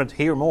 some wanted to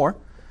hear more.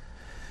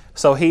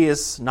 So he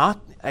is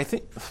not,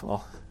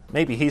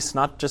 maybe he's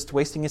not just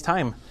wasting his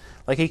time.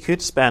 Like he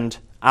could spend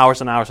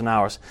hours and hours and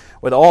hours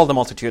with all the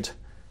multitude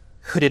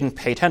who didn't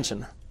pay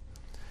attention.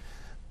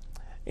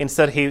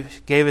 Instead, he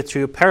gave it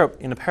to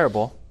in a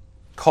parable,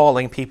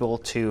 calling people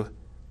to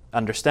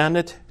understand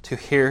it, to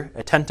hear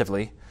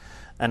attentively.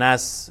 And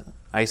as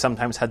I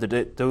sometimes had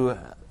to do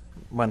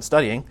when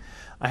studying,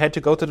 I had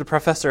to go to the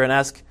professor and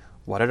ask,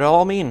 what did it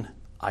all mean?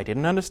 I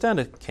didn't understand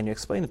it. Can you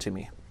explain it to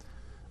me?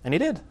 And he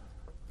did.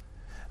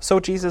 So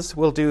Jesus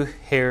will do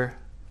here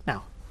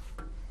now.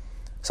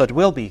 So it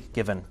will be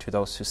given to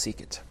those who seek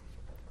it.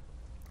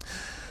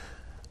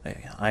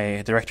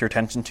 I direct your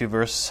attention to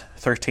verse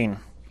 13.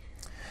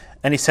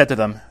 And he said to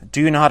them, do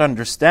you not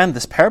understand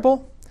this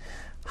parable?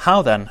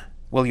 How then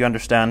will you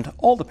understand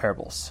all the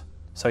parables?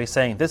 So he's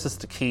saying this is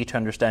the key to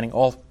understanding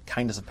all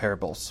kinds of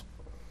parables.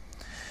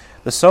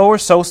 The sower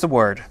sows the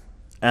word,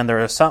 and there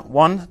are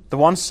the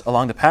ones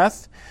along the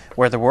path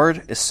where the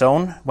word is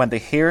sown. When they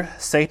hear,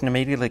 Satan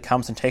immediately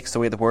comes and takes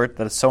away the word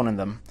that is sown in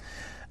them.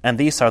 And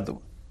these are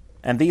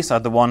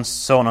the ones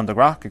sown on the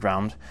rocky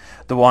ground,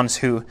 the ones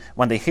who,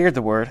 when they hear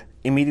the word,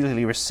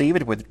 immediately receive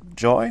it with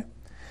joy.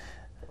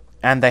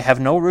 And they have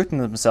no root in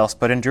themselves,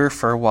 but endure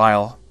for a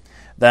while.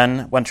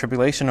 Then, when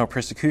tribulation or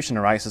persecution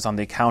arises on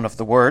the account of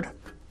the word,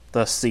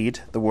 the seed,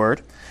 the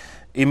word,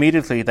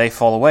 immediately they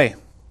fall away.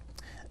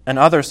 And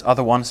others are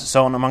the ones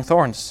sown among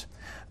thorns.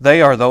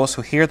 They are those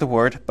who hear the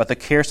word, but the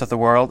cares of the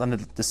world and the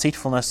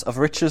deceitfulness of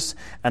riches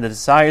and the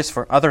desires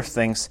for other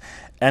things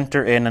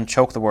enter in and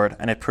choke the word,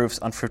 and it proves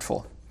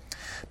unfruitful.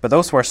 But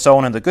those who are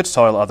sown in the good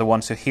soil are the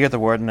ones who hear the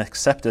word and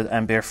accept it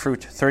and bear fruit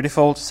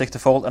 30-fold,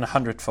 60-fold, and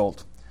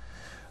 100-fold.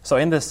 So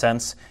in this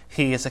sense,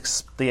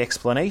 the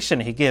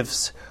explanation he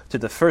gives to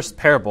the first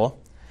parable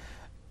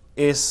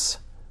is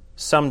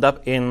summed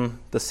up in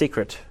the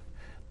secret,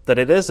 that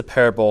it is a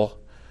parable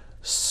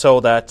so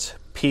that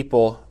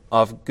people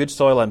of good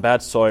soil and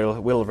bad soil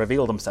will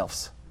reveal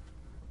themselves.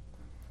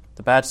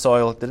 The bad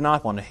soil did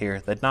not want to hear,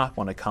 did not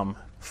want to come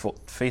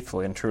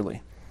faithfully and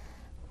truly.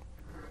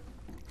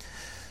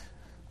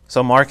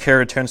 So Mark here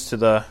returns to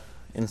the,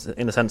 in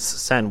a sense,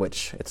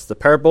 sandwich. It's the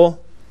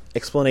parable,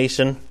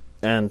 explanation,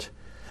 and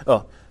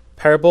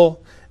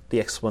parable, the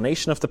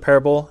explanation of the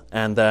parable,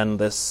 and then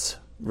this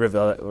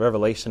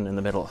revelation in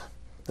the middle,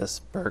 this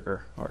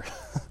burger, or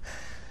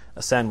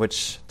a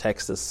sandwich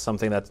text is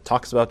something that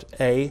talks about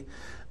A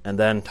and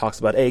then talks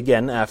about A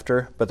again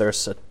after, but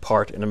there's a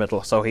part in the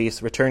middle. So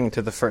he's returning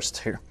to the first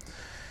here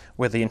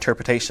with the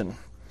interpretation.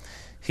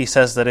 He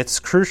says that it's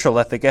crucial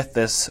that they get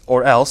this,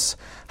 or else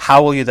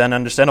how will you then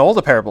understand all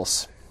the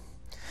parables?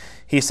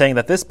 He's saying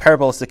that this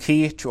parable is the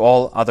key to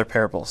all other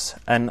parables.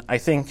 And I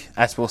think,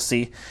 as we'll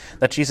see,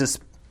 that Jesus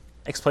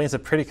explains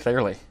it pretty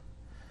clearly.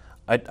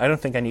 I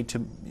don't think I need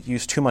to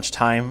use too much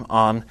time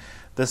on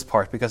this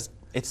part because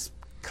it's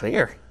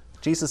clear.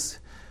 Jesus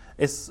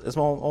is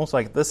almost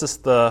like this is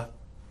the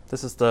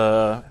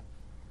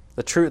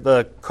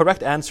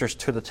correct answers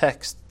to the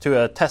text,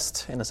 to a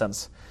test in a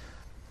sense.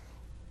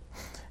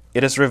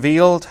 It is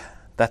revealed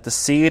that the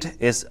seed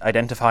is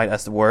identified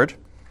as the word,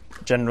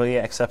 generally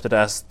accepted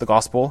as the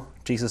gospel,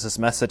 Jesus'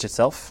 message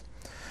itself.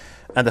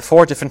 And the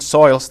 4 different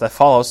soils that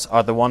follows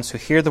are the ones who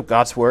hear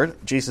God's word,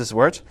 Jesus'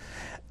 word,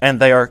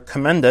 and they are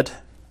commended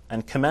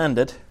and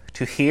commanded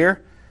to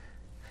hear,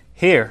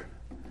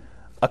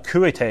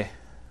 akuete.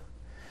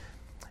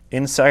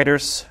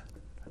 Insiders,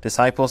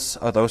 disciples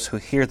are those who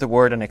hear the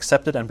word and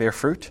accept it and bear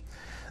fruit.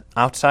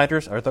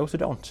 Outsiders are those who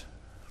don't.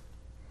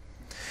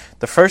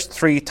 The first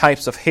 3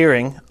 types of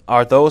hearing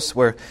are those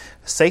where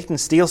Satan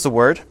steals the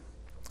word,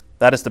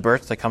 that is the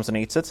bird that comes and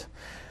eats it,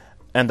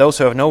 and those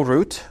who have no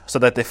root, so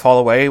that they fall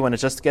away when it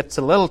just gets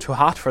a little too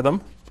hot for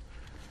them,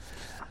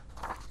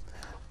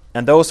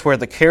 and those where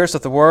the cares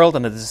of the world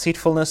and the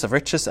deceitfulness of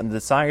riches and the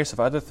desires of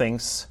other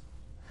things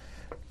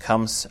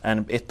comes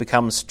and it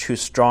becomes too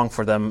strong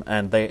for them,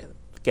 and they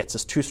gets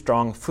a too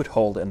strong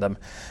foothold in them,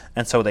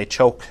 and so they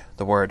choke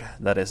the word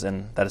that is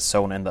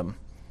sown in them.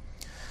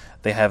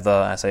 They have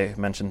the, as I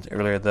mentioned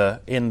earlier,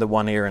 the in the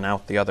one ear and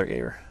out the other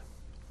ear.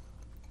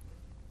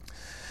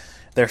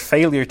 Their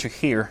failure to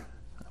hear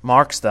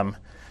marks them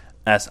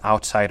as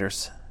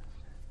outsiders,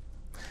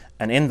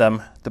 and in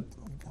them the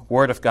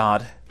word of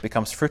God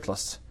becomes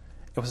fruitless.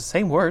 It was the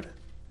same word.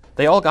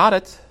 They all got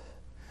it.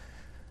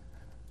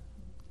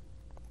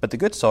 But the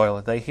good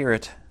soil, they hear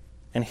it.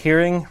 And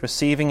hearing,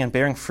 receiving, and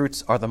bearing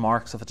fruits are the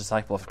marks of a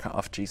disciple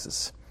of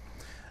Jesus.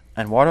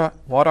 And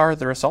what are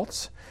the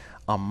results?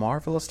 A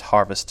marvelous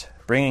harvest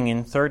bringing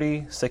in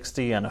 30,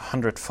 60, and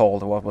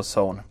 100-fold of what was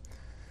sown.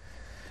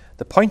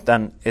 The point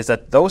then is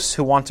that those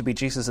who want to be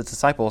Jesus'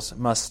 disciples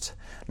must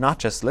not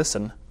just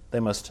listen, they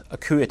must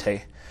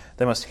acuite.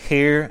 They must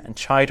hear and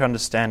try to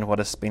understand what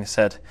is being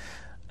said,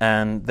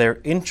 and their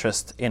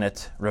interest in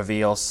it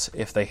reveals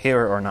if they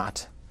hear or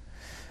not.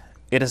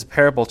 It is a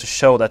parable to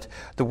show that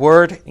the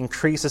word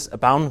increases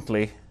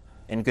abundantly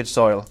in good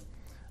soil,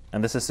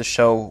 and this is to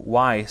show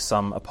why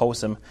some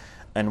oppose him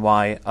and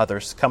why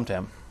others come to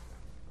him.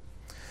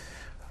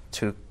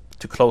 To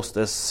close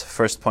this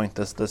first point,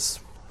 this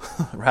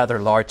rather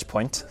large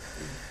point.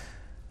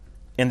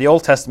 In the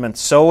Old Testament,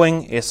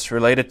 sowing is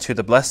related to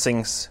the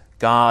blessings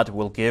God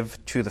will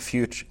give to the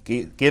future,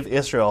 give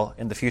Israel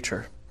in the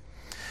future.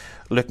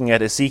 Looking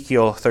at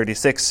Ezekiel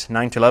 36,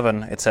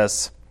 9-11, it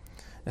says,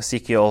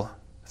 Ezekiel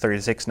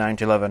 36,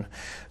 9-11,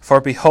 "For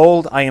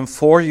behold, I am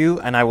for you,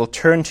 and I will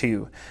turn to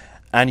you,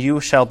 and you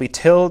shall be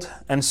tilled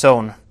and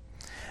sown,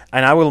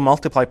 and I will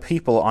multiply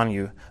people on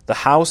you,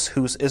 the house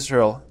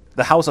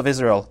of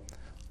Israel,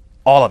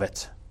 all of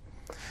it.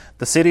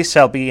 The cities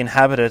shall be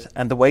inhabited,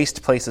 and the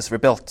waste places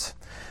rebuilt.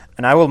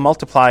 And I will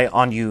multiply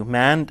on you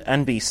man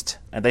and beast,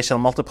 and they shall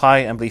multiply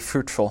and be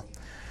fruitful.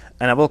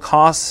 And I will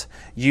cause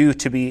you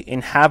to be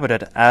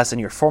inhabited as in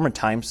your former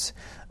times,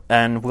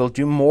 and will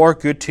do more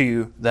good to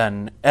you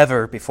than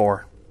ever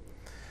before.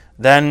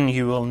 Then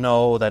you will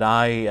know that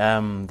I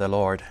am the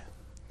Lord."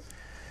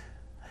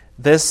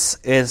 This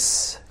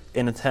is,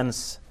 in a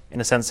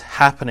sense,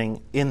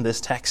 happening in this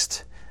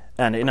text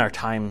and in our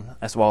time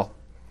as well.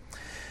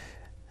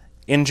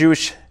 In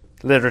Jewish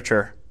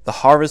literature,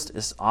 the harvest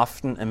is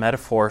often a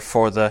metaphor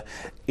for the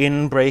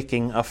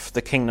inbreaking of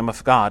the kingdom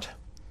of God.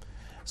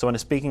 So when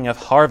speaking of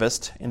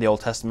harvest in the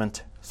Old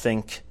Testament,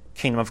 think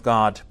kingdom of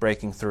God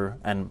breaking through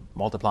and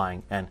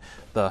multiplying, and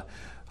the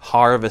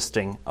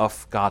harvesting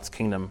of God's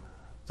kingdom,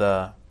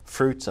 the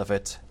fruits of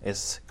it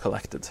is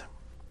collected.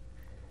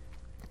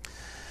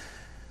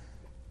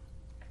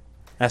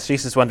 As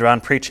Jesus went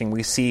around preaching,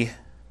 we see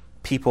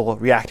people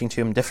reacting to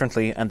him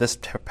differently, and this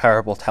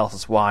parable tells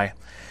us why.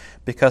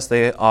 Because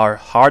they are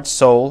hard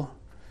soul,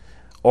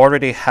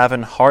 already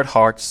having hard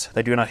hearts,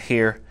 they do not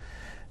hear,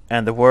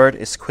 and the word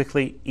is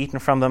quickly eaten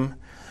from them,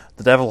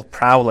 the devil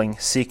prowling,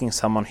 seeking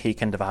someone he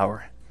can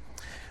devour.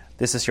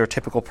 This is your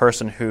typical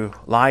person who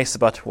lies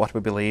about what we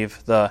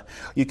believe.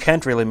 You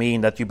can't really mean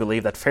that you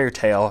believe that fairy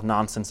tale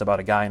nonsense about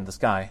a guy in the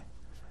sky.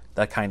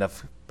 That kind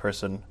of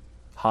person,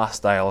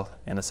 hostile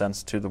in a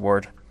sense to the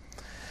word.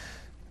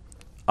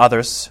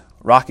 Others,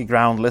 rocky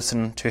ground,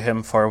 listen to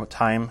him for a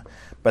time,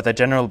 but they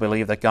generally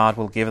believe that God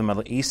will give them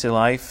an easy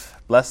life,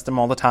 bless them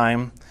all the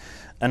time.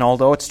 And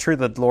although it's true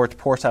that the Lord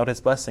pours out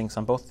his blessings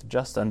on both the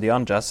just and the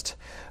unjust,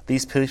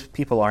 these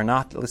people are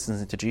not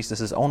listening to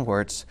Jesus' own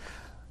words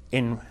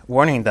in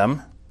warning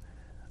them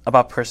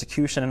about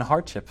persecution and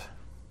hardship.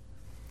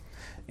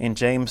 In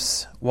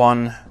James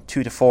 1,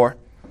 2-4,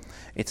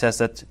 it says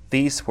that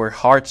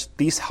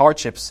these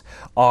hardships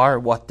are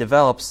what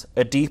develops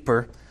a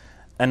deeper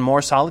and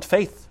more solid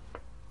faith.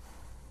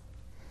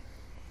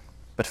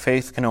 But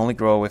faith can only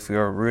grow if we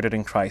are rooted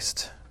in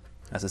Christ,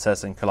 as it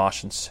says in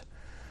Colossians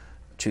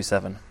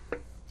 2:7.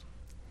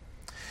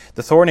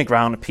 The thorny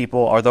ground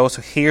people are those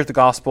who hear the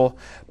gospel,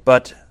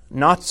 but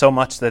not so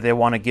much that they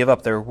want to give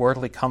up their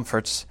worldly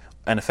comforts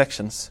and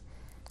affections.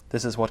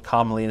 This is what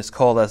commonly is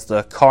called as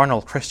the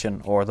carnal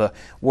Christian, or the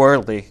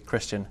worldly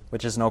Christian,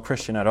 which is no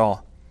Christian at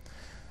all.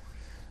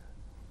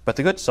 But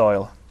the good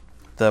soil,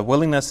 the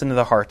willingness in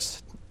their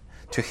hearts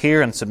to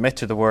hear and submit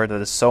to the word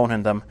that is sown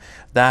in them,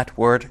 that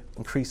word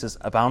increases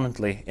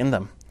abundantly in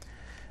them.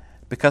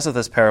 Because of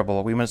this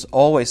parable, we must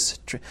always,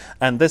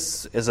 and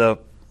this is an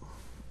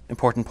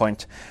important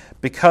point,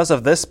 because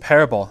of this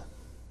parable,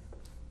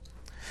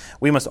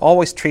 we must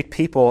always treat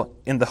people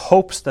in the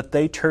hopes that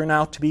they turn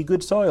out to be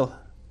good soil.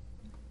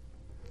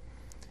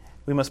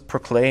 We must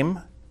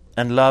proclaim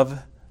and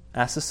love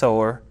as a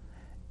sower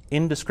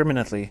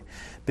indiscriminately,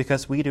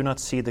 because we do not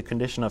see the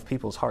condition of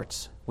people's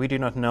hearts. We do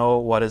not know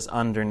what is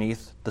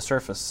underneath the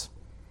surface.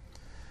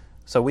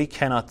 So we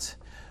cannot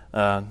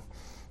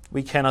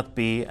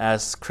be,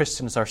 as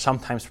Christians are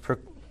sometimes put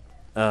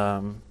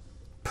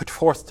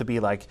forth to be,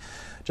 like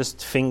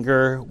just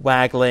finger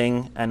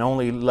waggling and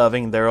only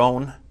loving their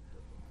own.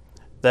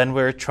 Then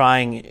we're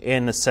trying,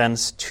 in a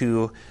sense,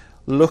 to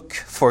look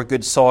for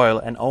good soil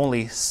and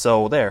only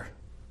sow there.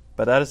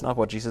 But that is not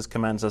what Jesus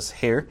commands us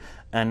here,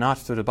 and not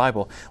through the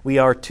Bible. We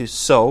are to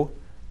sow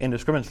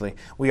indiscriminately.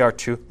 We are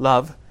to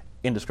love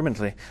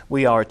indiscriminately.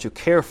 We are to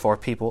care for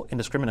people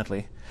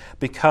indiscriminately,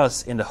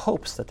 because in the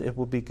hopes that it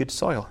will be good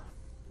soil.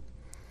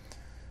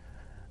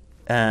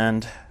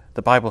 And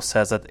the Bible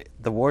says that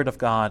the word of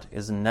God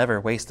is never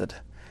wasted.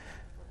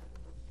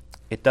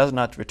 It does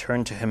not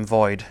return to him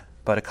void,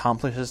 but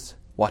accomplishes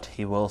what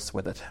he wills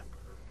with it.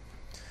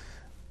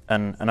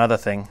 And another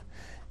thing,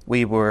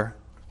 we were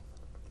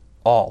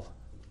all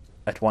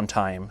at one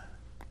time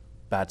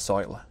bad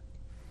soil.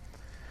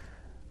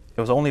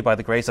 It was only by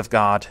the grace of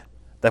God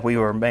that we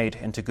were made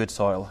into good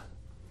soil.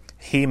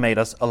 He made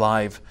us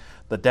alive.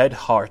 The dead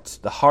heart,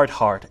 the hard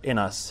heart in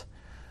us,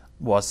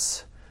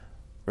 was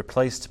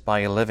replaced by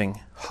a living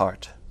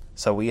heart.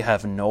 So we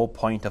have no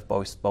point of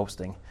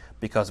boasting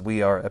because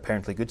we are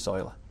apparently good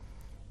soil.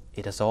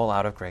 It is all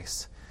out of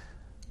grace,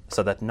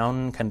 so that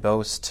none can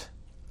boast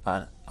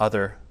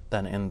other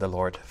than in the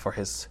Lord for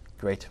his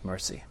great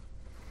mercy.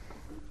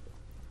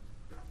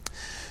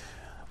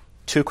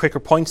 2 quicker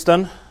points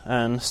then,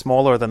 and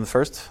smaller than the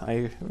first,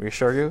 I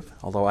reassure you,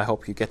 although I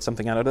hope you get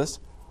something out of this.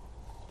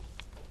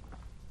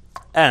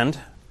 And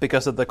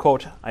because of the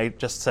quote I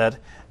just said,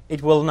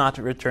 it will not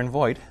return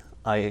void,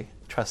 I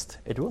trust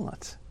it will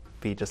not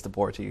be just a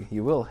bore to you.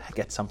 You will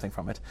get something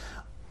from it.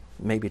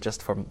 Maybe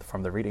just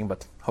from the reading,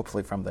 but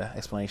hopefully from the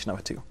explanation of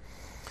it too.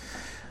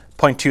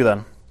 Point 2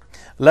 then.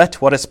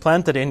 Let what is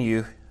planted in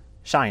you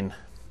shine.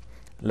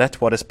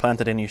 Let what is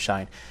planted in you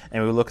shine.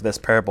 And we will look at this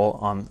parable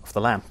of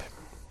the lamp.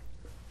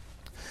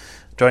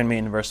 Join me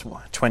in verse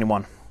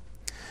 21.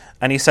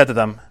 And he said to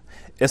them,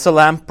 Is a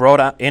lamp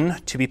brought in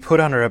to be put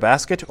under a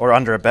basket or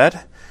under a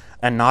bed,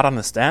 and not on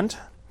the stand?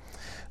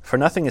 For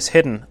nothing is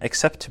hidden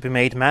except to be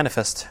made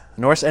manifest,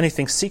 nor is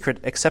anything secret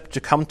except to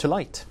come to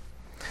light.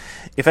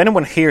 If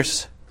anyone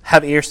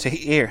have ears to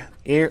hear,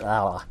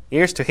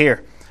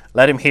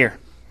 let him hear.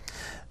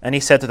 And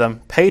he said to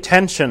them, Pay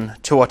attention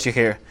to what you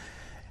hear.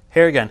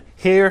 Here again,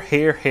 hear.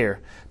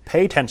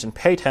 Pay attention,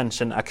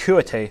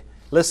 acuite,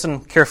 listen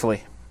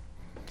carefully.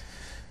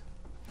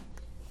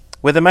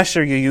 With the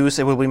measure you use,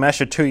 it will be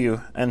measured to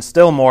you, and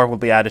still more will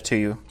be added to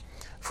you.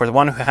 For the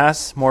one who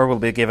has, more will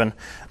be given,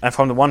 and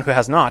from the one who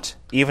has not,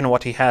 even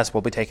what he has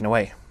will be taken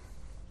away.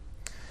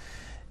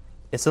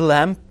 Is a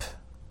lamp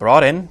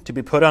brought in to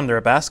be put under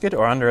a basket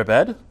or under a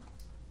bed?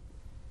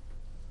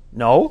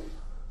 No.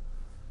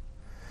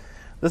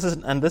 This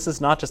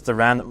is not just a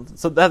random.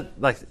 So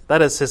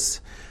that is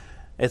his.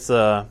 It's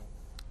not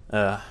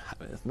a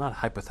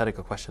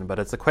hypothetical question, but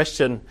it's a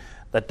question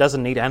that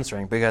doesn't need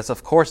answering, because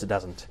of course it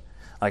doesn't.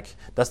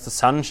 Does the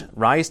sun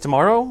rise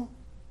tomorrow?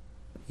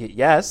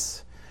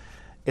 Yes.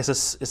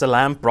 Is a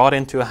lamp brought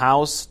into a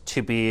house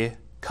to be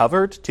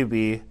covered, to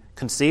be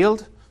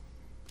concealed?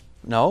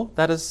 No,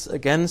 that is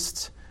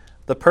against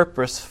the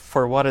purpose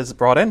for what is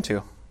brought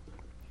into.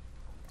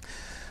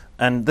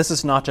 And this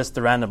is not just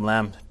the random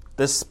lamp.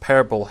 This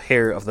parable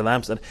here of the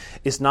lamps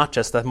is not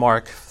just that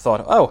Mark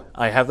thought, oh,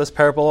 I have this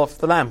parable of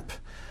the lamp.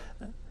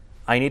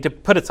 I need to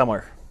put it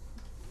somewhere.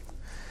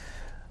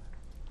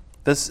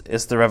 This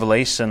is the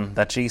revelation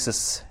that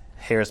Jesus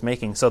here is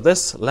making. So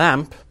this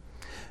lamp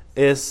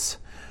is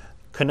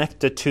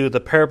connected to the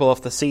parable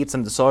of the seeds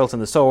and the soils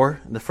and the sower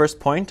in the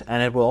first point,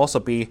 and it will also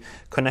be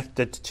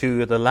connected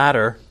to the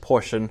latter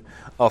portion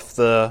of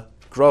the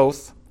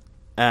growth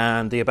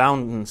and the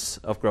abundance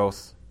of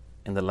growth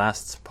in the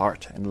last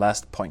part, in the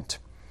last point.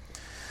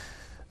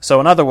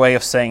 So another way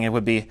of saying it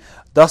would be,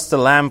 does the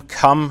lamp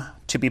come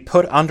to be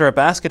put under a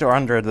basket or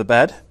under the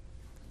bed?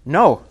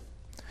 No.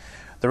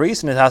 The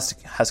reason it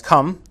has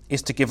come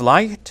is to give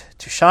light,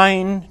 to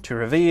shine, to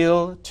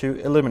reveal, to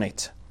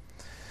illuminate.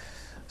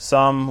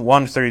 Psalm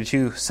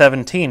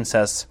 132:17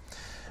 says,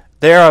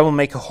 There I will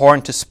make a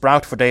horn to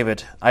sprout for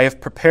David. I have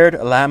prepared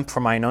a lamp for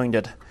my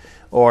anointed.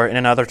 Or in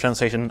another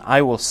translation,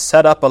 I will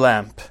set up a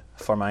lamp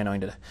for my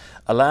anointed.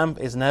 A lamp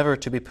is never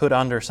to be put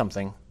under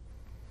something.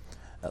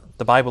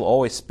 The Bible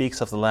always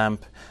speaks of the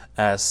lamp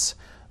as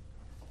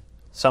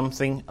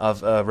something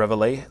of a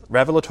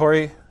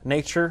revelatory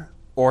nature,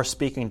 or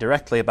speaking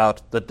directly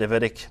about the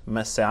Davidic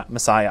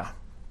Messiah.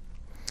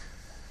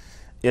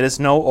 It is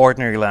no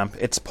ordinary lamp.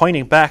 It's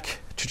pointing back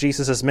to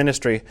Jesus'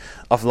 ministry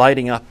of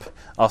lighting up,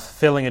 of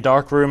filling a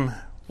dark room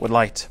with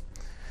light.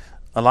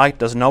 A light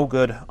does no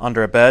good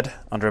under a bed,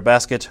 under a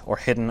basket, or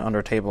hidden under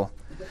a table.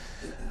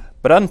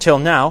 But until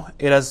now,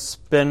 it has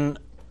been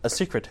a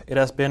secret. It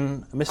has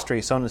been a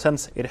mystery. So in a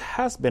sense, it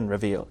has been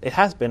revealed. It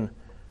has been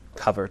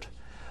covered.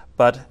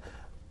 But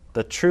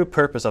the true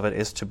purpose of it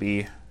is to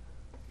be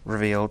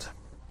revealed.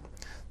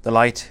 The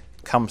light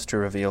comes to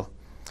reveal.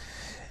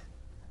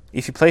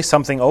 If you place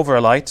something over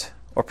a light,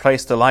 or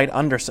place the light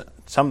under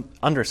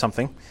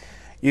something,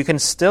 you can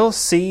still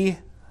see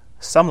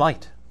some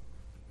light.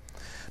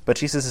 But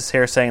Jesus is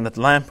here saying that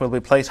the lamp will be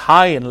placed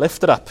high and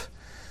lifted up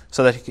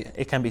so that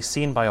it can be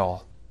seen by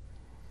all.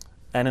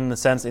 And in the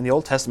sense, in the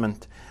Old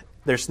Testament,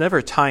 there's never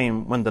a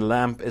time when the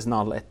lamp is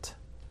not lit.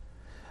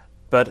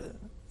 But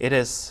it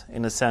is,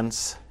 in a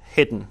sense,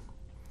 hidden.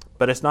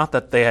 But it's not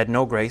that they had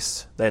no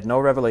grace, they had no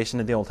revelation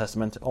in the Old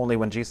Testament. Only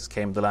when Jesus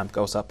came, the lamp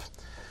goes up.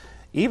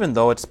 Even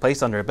though it's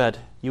placed under a bed,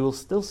 you will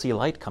still see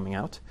light coming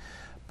out,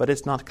 but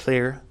it's not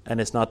clear and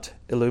it's not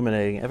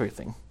illuminating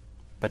everything.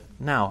 But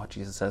now,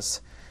 Jesus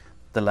says,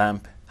 the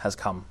lamp has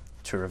come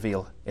to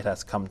reveal. It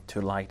has come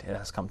to light. It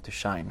has come to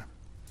shine.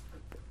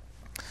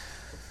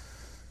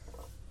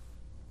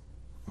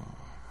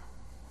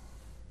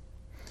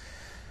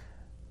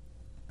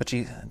 But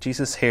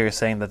Jesus here is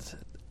saying that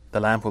the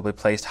lamp will be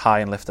placed high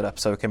and lifted up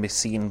so it can be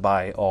seen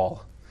by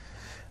all.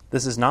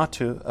 This is not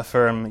to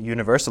affirm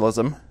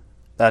universalism,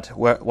 that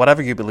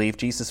whatever you believe,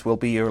 Jesus will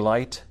be your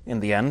light in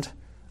the end.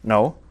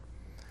 No.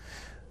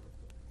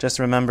 Just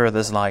remember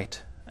this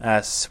light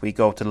as we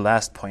go to the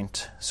last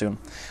point soon.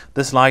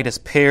 This light is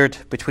paired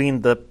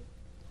between the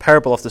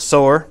parable of the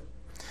sower,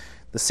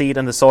 the seed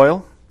and the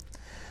soil,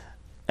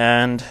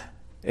 and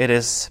it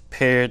is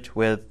paired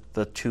with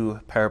the two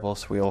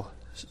parables we'll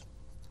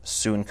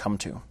soon come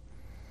to.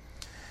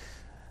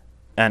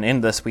 And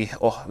in this we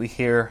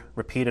hear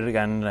repeated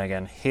again and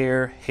again,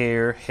 hear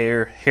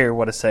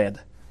what is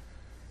said.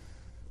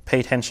 Pay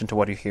attention to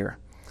what you hear.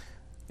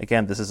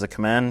 Again, this is a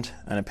command,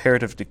 an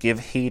imperative to give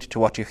heed to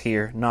what you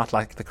hear, not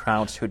like the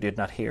crowds who did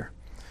not hear.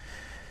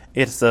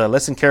 It's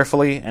listen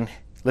carefully and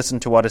listen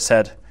to what is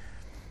said.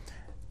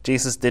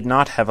 Jesus did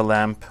not have a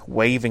lamp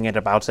waving it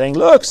about saying,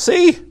 "Look,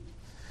 see!"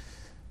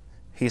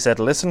 He said,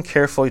 "Listen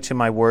carefully to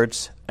my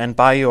words, and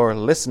by your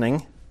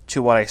listening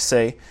to what I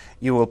say,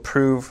 you will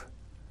prove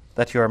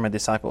that you are my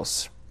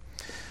disciples."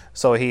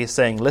 So he is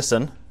saying,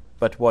 listen,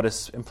 but what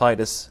is implied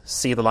is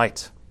see the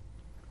light.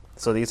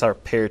 So these are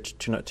paired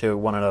to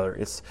one another.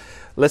 It's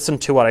listen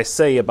to what I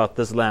say about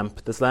this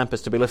lamp. This lamp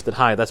is to be lifted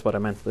high. That's what I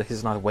meant.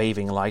 He's not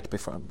waving light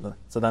before.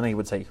 So then he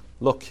would say,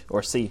 look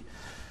or see.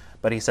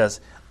 But he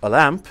says, a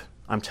lamp,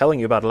 I'm telling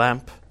you about a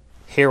lamp.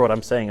 Hear what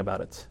I'm saying about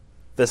it.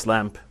 This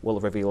lamp will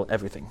reveal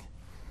everything.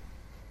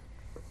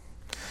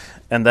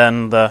 And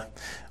then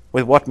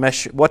with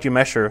what you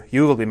measure,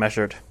 you will be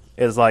measured.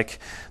 Is like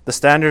the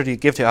standard you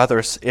give to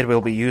others, it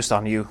will be used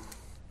on you.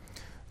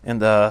 In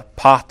the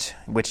pot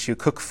which you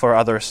cook for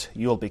others,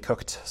 you will be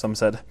cooked, some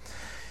said.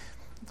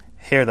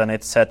 Here then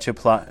it's said to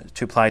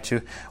apply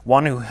to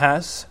one who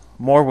has,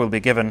 more will be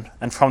given,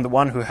 and from the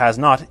one who has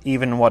not,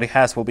 even what he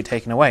has will be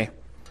taken away.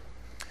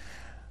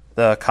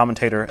 The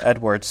commentator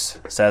Edwards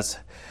says,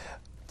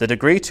 the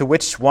degree to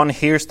which one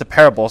hears the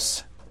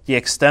parables, the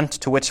extent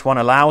to which one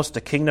allows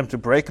the kingdom to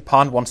break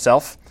upon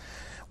oneself,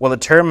 will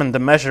determine the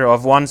measure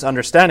of one's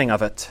understanding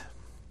of it.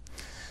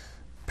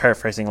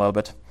 Paraphrasing a little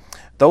bit.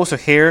 Those who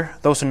hear,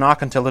 those who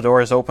knock until the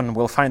door is open,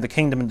 will find the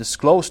kingdom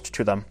disclosed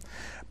to them.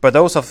 But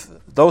those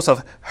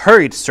of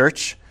hurried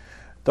search,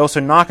 those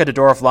who knock at the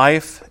door of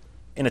life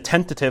in a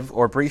tentative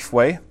or brief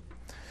way,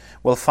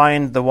 will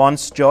find the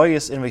once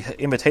joyous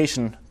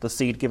invitation, the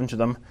seed given to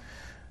them,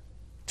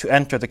 to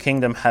enter the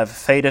kingdom have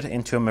faded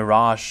into a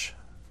mirage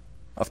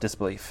of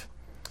disbelief.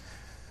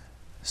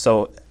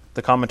 So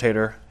the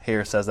commentator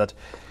here says that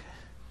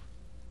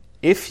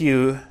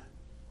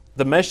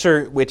the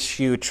measure which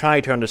you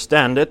try to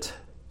understand it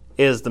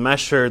is the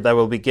measure that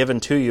will be given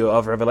to you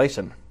of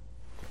revelation.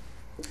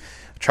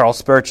 Charles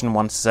Spurgeon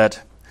once said,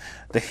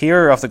 the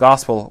hearer of the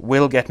gospel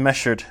will get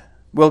measure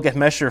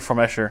for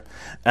measure,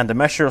 and the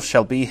measure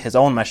shall be his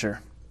own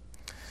measure.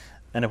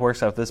 And it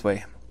works out this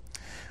way.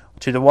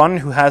 To the one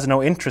who has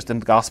no interest in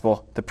the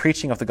gospel, the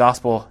preaching of the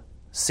gospel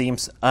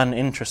seems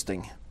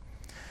uninteresting.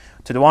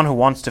 To the one who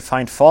wants to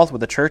find fault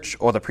with the church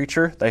or the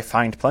preacher, they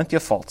find plenty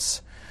of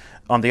faults.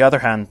 On the other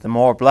hand, the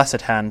more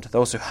blessed hand,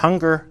 those who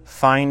hunger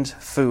find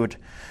food,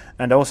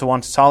 and those who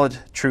want solid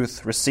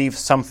truth receive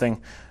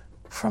something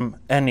from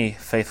any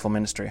faithful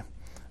ministry.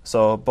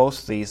 So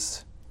both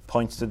these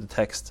points to the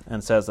text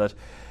and says that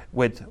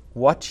with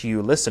what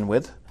you listen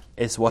with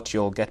is what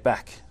you'll get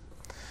back.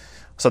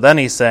 So then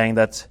he's saying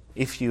that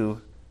if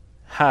you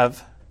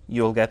have,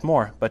 you'll get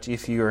more. But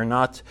if you're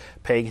not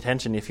paying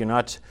attention, if you're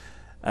not,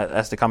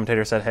 as the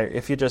commentator said here,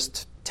 if you're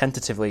just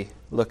tentatively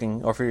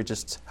looking, or if you're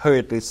just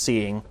hurriedly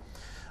seeing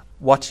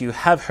what you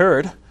have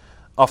heard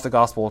of the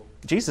gospel,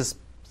 Jesus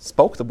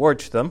spoke the word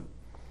to them,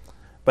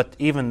 but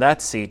even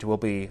that seed will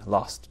be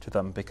lost to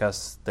them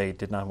because they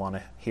did not want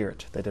to hear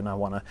it. They did not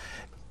want to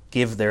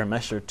give their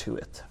measure to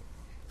it.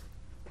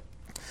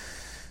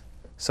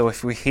 So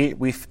if we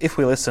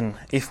listen,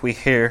 if we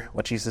hear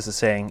what Jesus is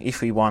saying,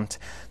 if we want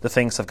the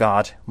things of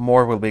God,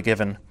 more will be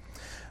given.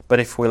 But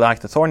if we, like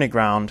the thorny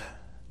ground,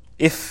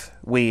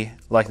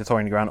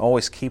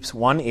 always keeps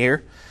one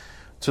ear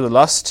to the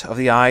lust of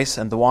the eyes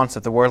and the wants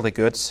of the worldly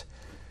goods,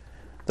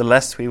 the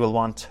less we will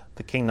want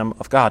the kingdom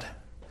of God.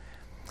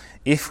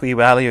 If we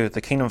value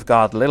the kingdom of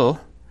God little,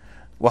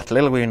 what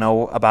little we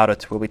know about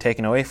it will be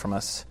taken away from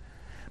us.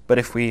 But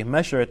if we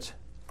measure it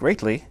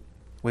greatly,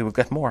 we will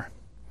get more.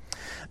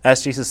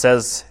 As Jesus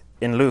says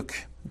in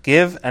Luke,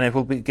 give and it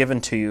will be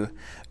given to you.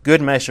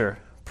 Good measure,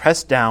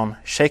 pressed down,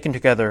 shaken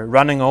together,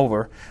 running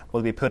over,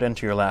 will be put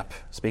into your lap.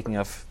 Speaking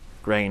of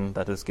grain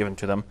that is given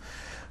to them.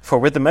 For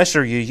with the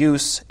measure you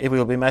use, it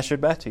will be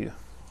measured back to you.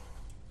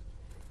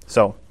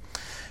 So,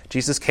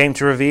 Jesus came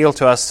to reveal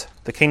to us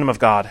the kingdom of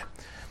God.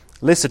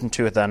 Listen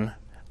to it then.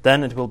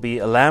 Then it will be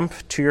a lamp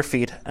to your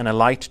feet and a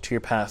light to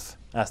your path,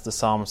 as the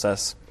psalm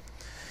says.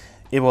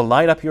 It will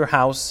light up your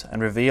house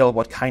and reveal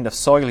what kind of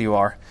soil you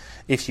are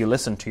if you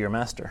listen to your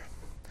master.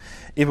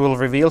 It will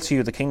reveal to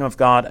you the kingdom of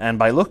God, and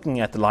by looking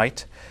at the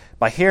light,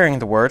 by hearing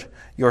the word,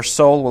 your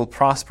soul will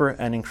prosper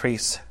and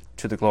increase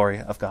to the glory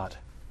of God.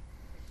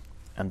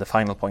 And the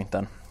final point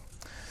then.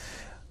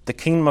 The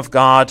kingdom of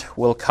God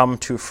will come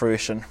to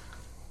fruition.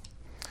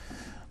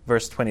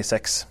 Verse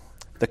 26.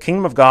 The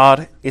kingdom of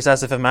God is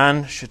as if a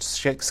man should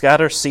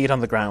scatter seed on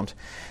the ground.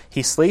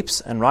 He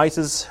sleeps and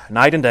rises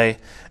night and day,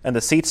 and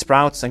the seed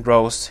sprouts and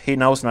grows, he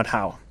knows not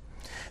how.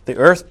 The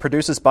earth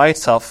produces by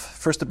itself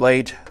first the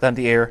blade, then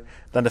the ear,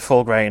 then the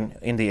full grain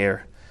in the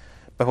ear.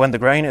 But when the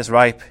grain is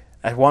ripe,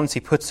 at once he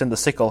puts in the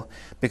sickle,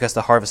 because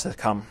the harvest has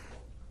come.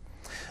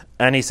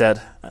 And he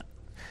said,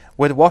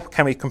 with what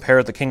can we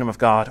compare the kingdom of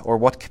God, or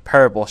what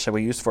parable shall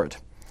we use for it?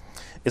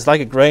 It's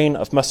like a grain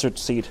of mustard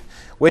seed,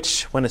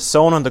 which, when it's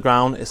sown on the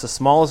ground, is the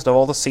smallest of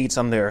all the seeds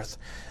on the earth.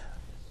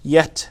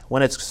 Yet,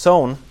 when it's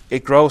sown,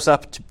 it grows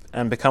up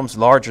and becomes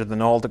larger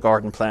than all the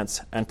garden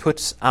plants, and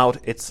puts out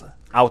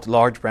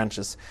large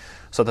branches,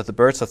 so that the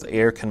birds of the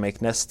air can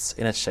make nests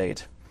in its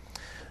shade.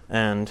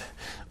 And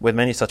with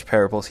many such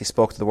parables he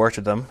spoke the word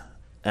to them,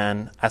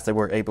 and as they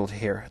were able to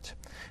hear it.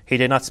 He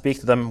did not speak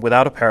to them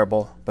without a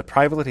parable, but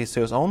privately to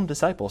his own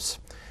disciples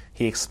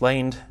he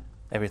explained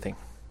everything.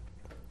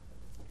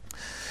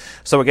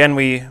 So again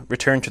we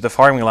return to the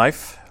farming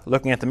life,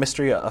 looking at the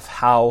mystery of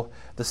how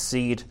the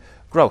seed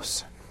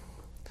grows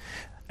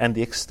and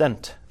the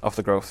extent of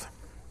the growth.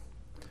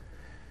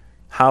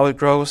 How it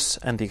grows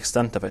and the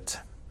extent of it.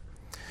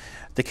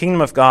 The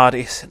kingdom of God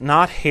is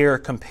not here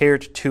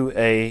compared to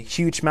a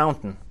huge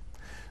mountain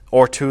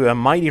or to a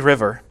mighty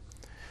river,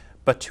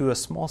 but to a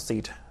small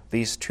seed,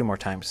 these two more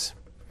times.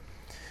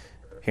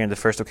 Here in the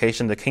first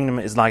occasion, the kingdom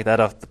is like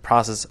that of the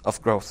process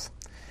of growth.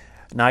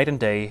 Night and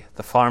day,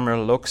 the farmer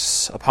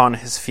looks upon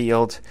his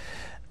field,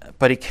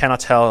 but he cannot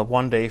tell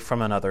one day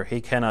from another.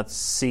 He cannot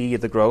see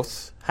the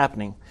growth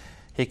happening.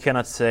 He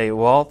cannot say,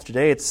 well,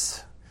 today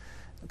it's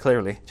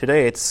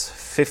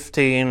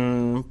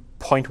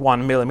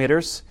 15.1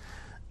 millimeters,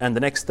 and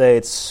the next day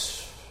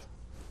it's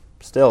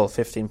still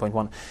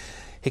 15.1.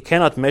 He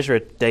cannot measure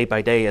it day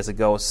by day as it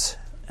goes,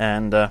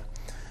 and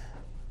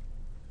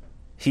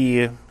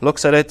he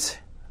looks at it,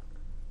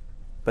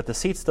 but the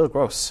seed still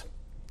grows.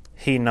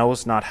 He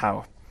knows not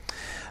how.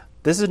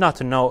 This is not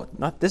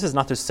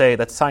to say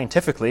that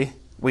scientifically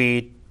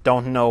we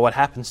don't know what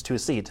happens to a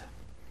seed.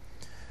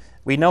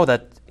 We know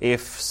that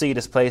if seed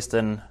is placed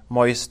in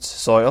moist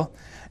soil,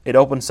 it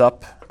opens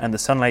up and the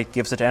sunlight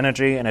gives it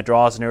energy and it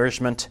draws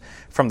nourishment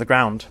from the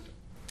ground.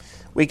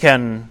 We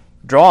can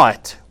draw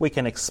it, we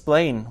can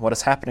explain what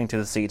is happening to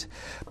the seed,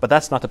 but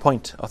that's not the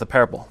point of the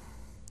parable.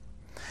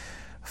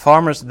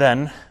 Farmers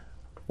then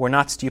were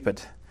not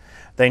stupid.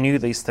 They knew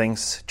these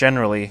things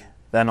generally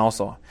then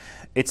also.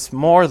 It's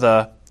more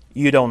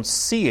you don't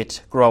see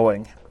it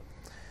growing.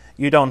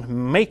 You don't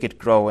make it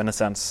grow in a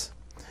sense.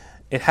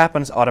 It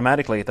happens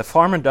automatically. The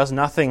farmer does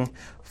nothing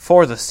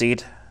for the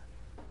seed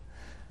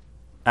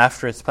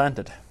after it's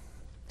planted.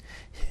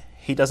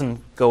 He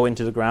doesn't go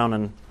into the ground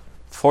and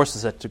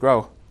forces it to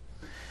grow.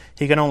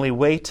 He can only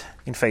wait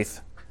in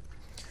faith.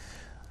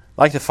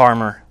 Like the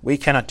farmer, we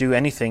cannot do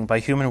anything by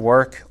human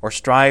work or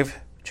strive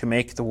to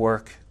make the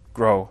work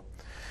grow.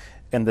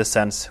 In this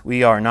sense,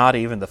 we are not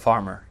even the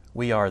farmer.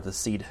 We are the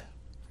seed.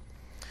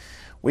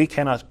 We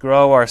cannot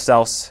grow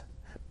ourselves,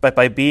 but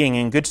by being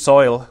in good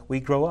soil, we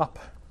grow up.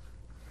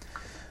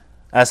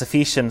 As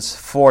Ephesians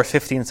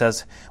 4:15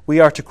 says, we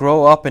are to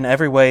grow up in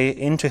every way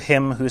into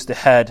Him who is the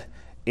head,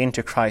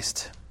 into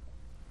Christ.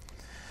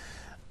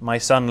 My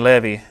son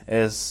Levi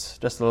is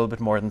just a little bit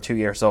more than 2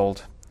 years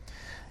old.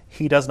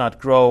 He does not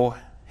grow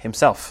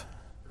himself.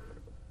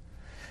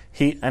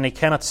 He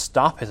cannot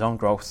stop his own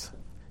growth.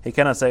 He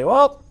cannot say,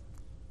 well,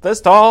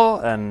 this tall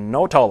and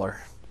no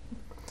taller.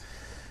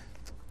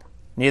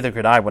 Neither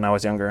could I when I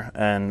was younger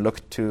and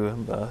looked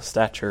to the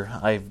stature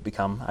I've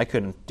become. I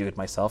couldn't do it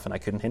myself and I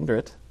couldn't hinder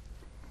it.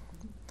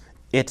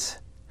 It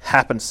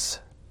happens.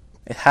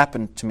 It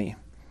happened to me.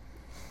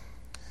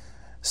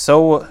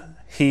 So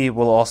he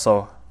will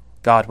also,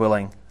 God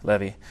willing,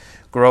 Levi,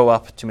 grow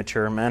up to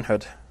mature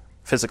manhood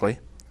physically,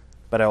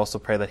 but I also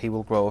pray that he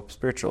will grow up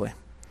spiritually.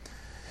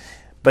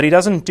 But he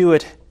doesn't do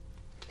it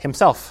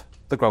himself,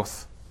 the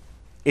growth.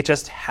 It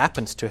just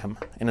happens to him,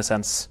 in a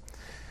sense.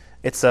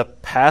 It's a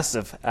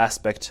passive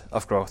aspect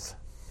of growth.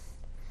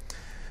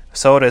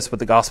 So it is with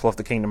the gospel of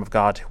the kingdom of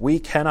God. We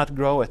cannot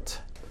grow it.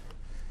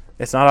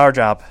 It's not our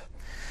job.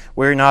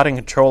 We're not in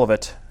control of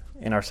it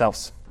in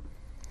ourselves.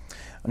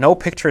 No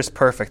picture is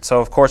perfect, so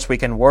of course we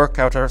can work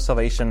out our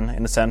salvation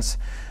in a sense,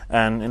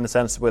 and in the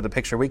sense with the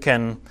picture we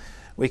can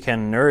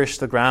nourish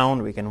the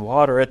ground, we can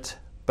water it,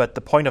 but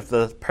the point of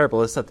the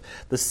parable is that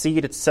the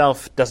seed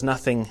itself does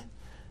nothing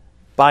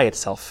by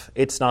itself.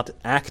 It's not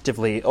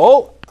actively,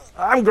 oh,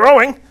 I'm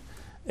growing.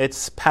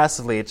 It's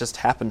passively, it just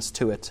happens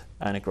to it,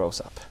 and it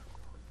grows up.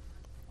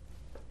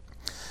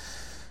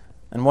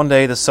 And one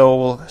day the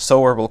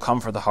sower will come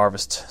for the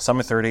harvest, some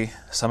in 30,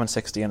 some in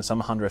 60, and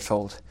some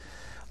 100-fold.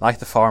 Like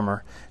the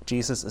farmer,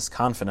 Jesus is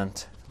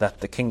confident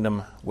that the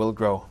kingdom will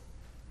grow.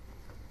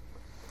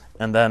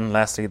 And then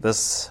lastly,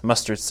 this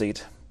mustard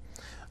seed.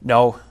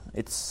 No,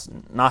 it's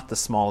not the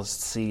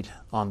smallest seed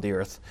on the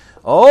earth.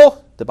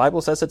 Oh, the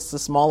Bible says it's the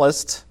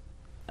smallest.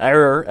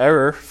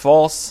 Error,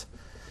 false.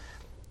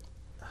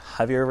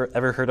 Have you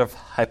ever heard of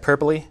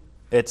hyperbole?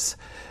 It's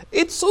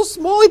so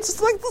small, it's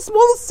like the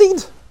smallest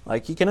seed.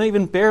 Like you can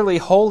even barely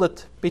hold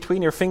it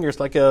between your fingers,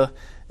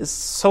 it's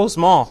so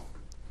small.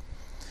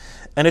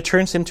 And it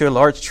turns into a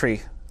large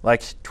tree,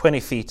 like 20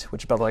 feet,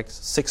 which is about like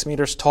 6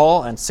 meters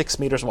tall and 6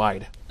 meters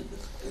wide.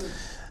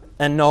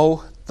 And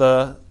no,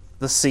 the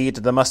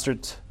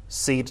mustard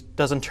seed,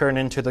 doesn't turn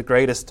into the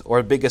greatest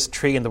or biggest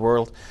tree in the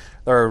world.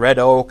 There are red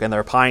oak and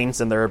there are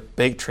pines and there are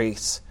big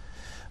trees.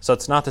 So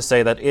it's not to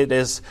say that it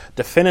is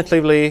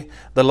definitively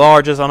the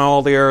largest on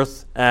all the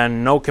earth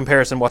and no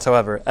comparison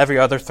whatsoever. Every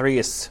other tree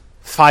is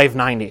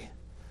 590.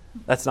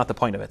 That's not the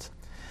point of it.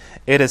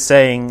 It is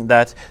saying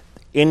that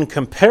in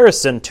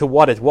comparison to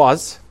what it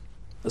was,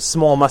 a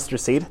small mustard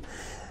seed,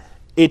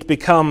 it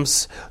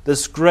becomes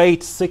this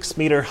great 6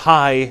 meter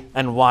high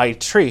and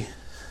wide tree.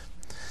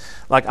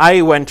 Like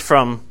I went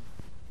from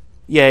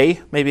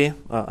yay when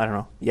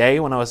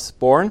I was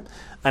born,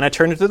 and I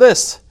turned into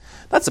this.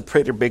 That's a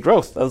pretty big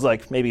growth. That was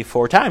like maybe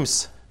 4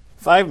 times,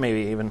 5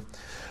 maybe even.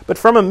 But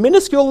from a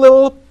minuscule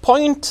little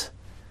point,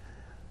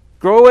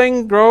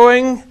 growing,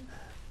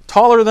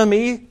 taller than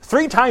me,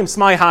 3 times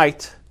my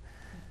height.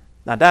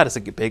 Now that is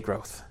a big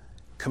growth,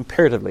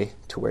 comparatively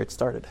to where it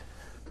started.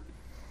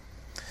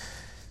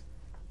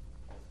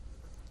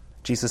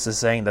 Jesus is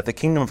saying that the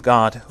kingdom of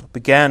God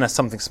began as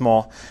something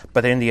small,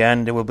 but in the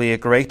end it will be a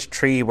great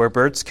tree where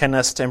birds can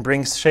nest and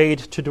bring shade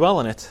to dwell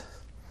in it.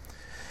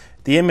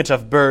 The image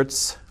of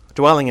birds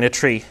dwelling in a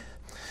tree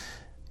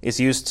is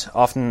used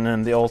often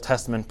in the Old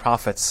Testament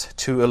prophets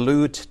to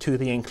allude to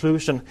the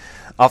inclusion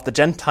of the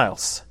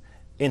Gentiles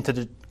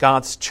into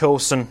God's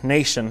chosen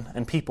nation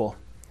and people.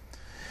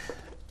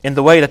 In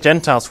the way that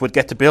Gentiles would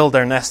get to build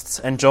their nests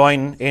and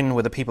join in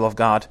with the people of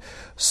God,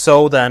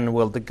 so then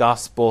will the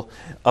gospel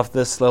of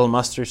this little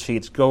mustard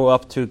seed go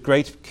up to a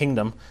great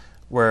kingdom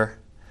where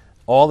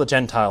all the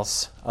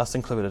Gentiles, us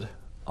included,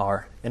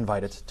 are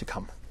invited to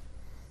come.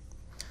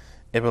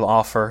 It will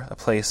offer a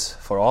place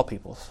for all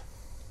peoples.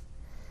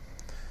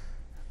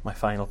 My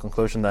final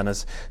conclusion then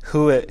is,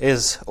 who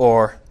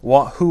are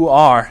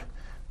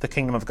the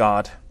kingdom of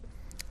God,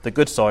 the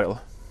good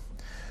soil?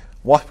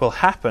 What will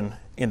happen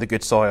in the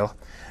good soil?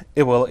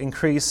 It will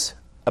increase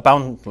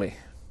abundantly.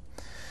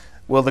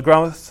 Will the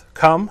growth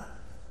come?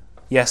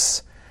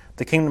 Yes,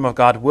 the kingdom of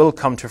God will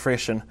come to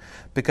fruition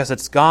because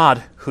it's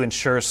God who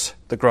ensures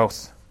the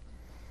growth.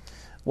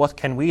 What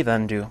can we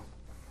then do?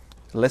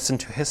 Listen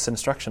to his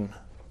instruction.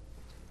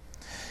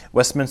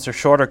 Westminster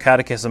Shorter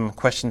Catechism,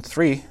 question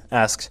 3,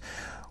 asks,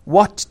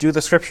 what do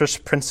the scriptures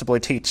principally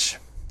teach?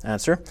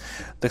 Answer,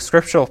 the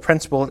scriptural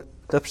principle...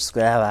 The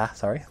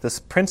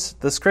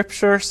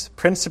scriptures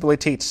principally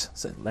teach.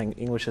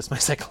 English is my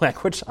second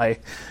language. I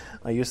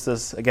use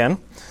this again.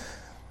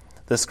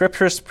 The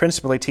scriptures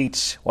principally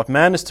teach what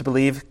man is to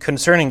believe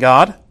concerning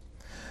God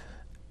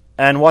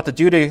and what the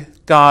duty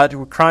God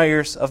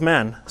requires of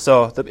man.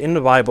 So in the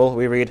Bible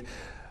we read,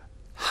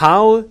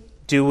 who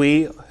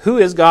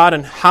is God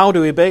and how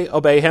do we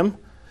obey him?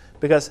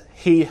 Because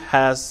he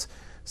has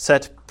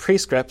set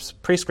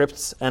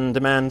prescripts and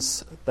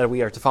demands that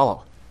we are to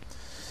follow.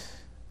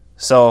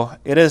 So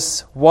it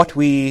is what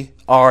we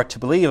are to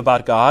believe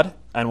about God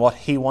and what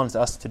he wants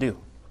us to do,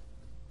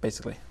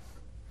 basically.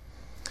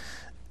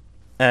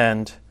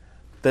 And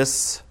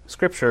this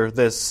scripture,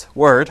 this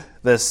word,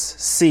 this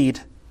seed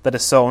that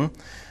is sown,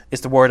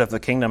 is the word of the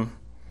kingdom.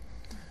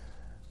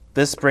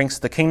 This brings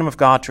the kingdom of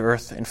God to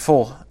earth in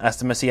full, as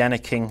the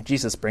Messianic King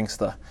Jesus brings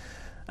the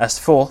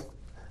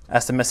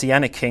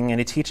Messianic King,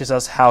 and he teaches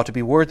us how to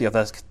be worthy of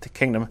that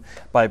kingdom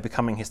by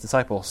becoming his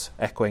disciples,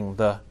 echoing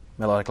the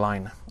melodic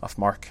line of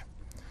Mark.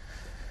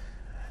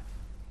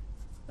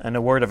 And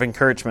a word of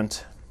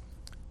encouragement.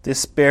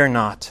 Despair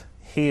not.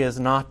 He is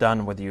not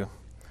done with you.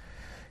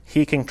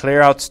 He can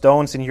clear out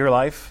stones in your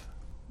life.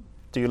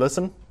 Do you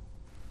listen?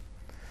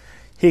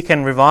 He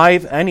can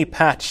revive any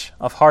patch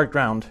of hard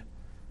ground.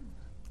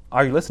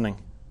 Are you listening?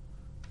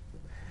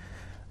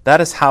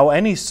 That is how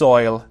any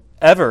soil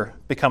ever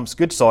becomes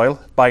good soil,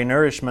 by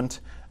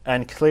nourishment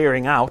and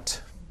clearing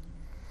out.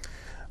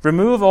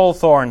 Remove all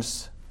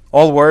thorns,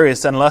 all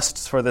worries and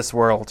lusts for this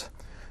world.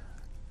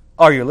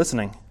 Are you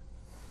listening?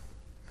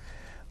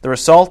 The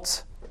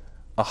result,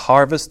 a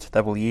harvest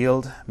that will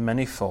yield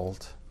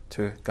manyfold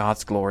to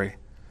God's glory.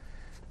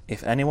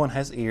 If anyone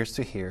has ears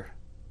to hear,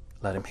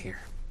 let him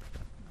hear.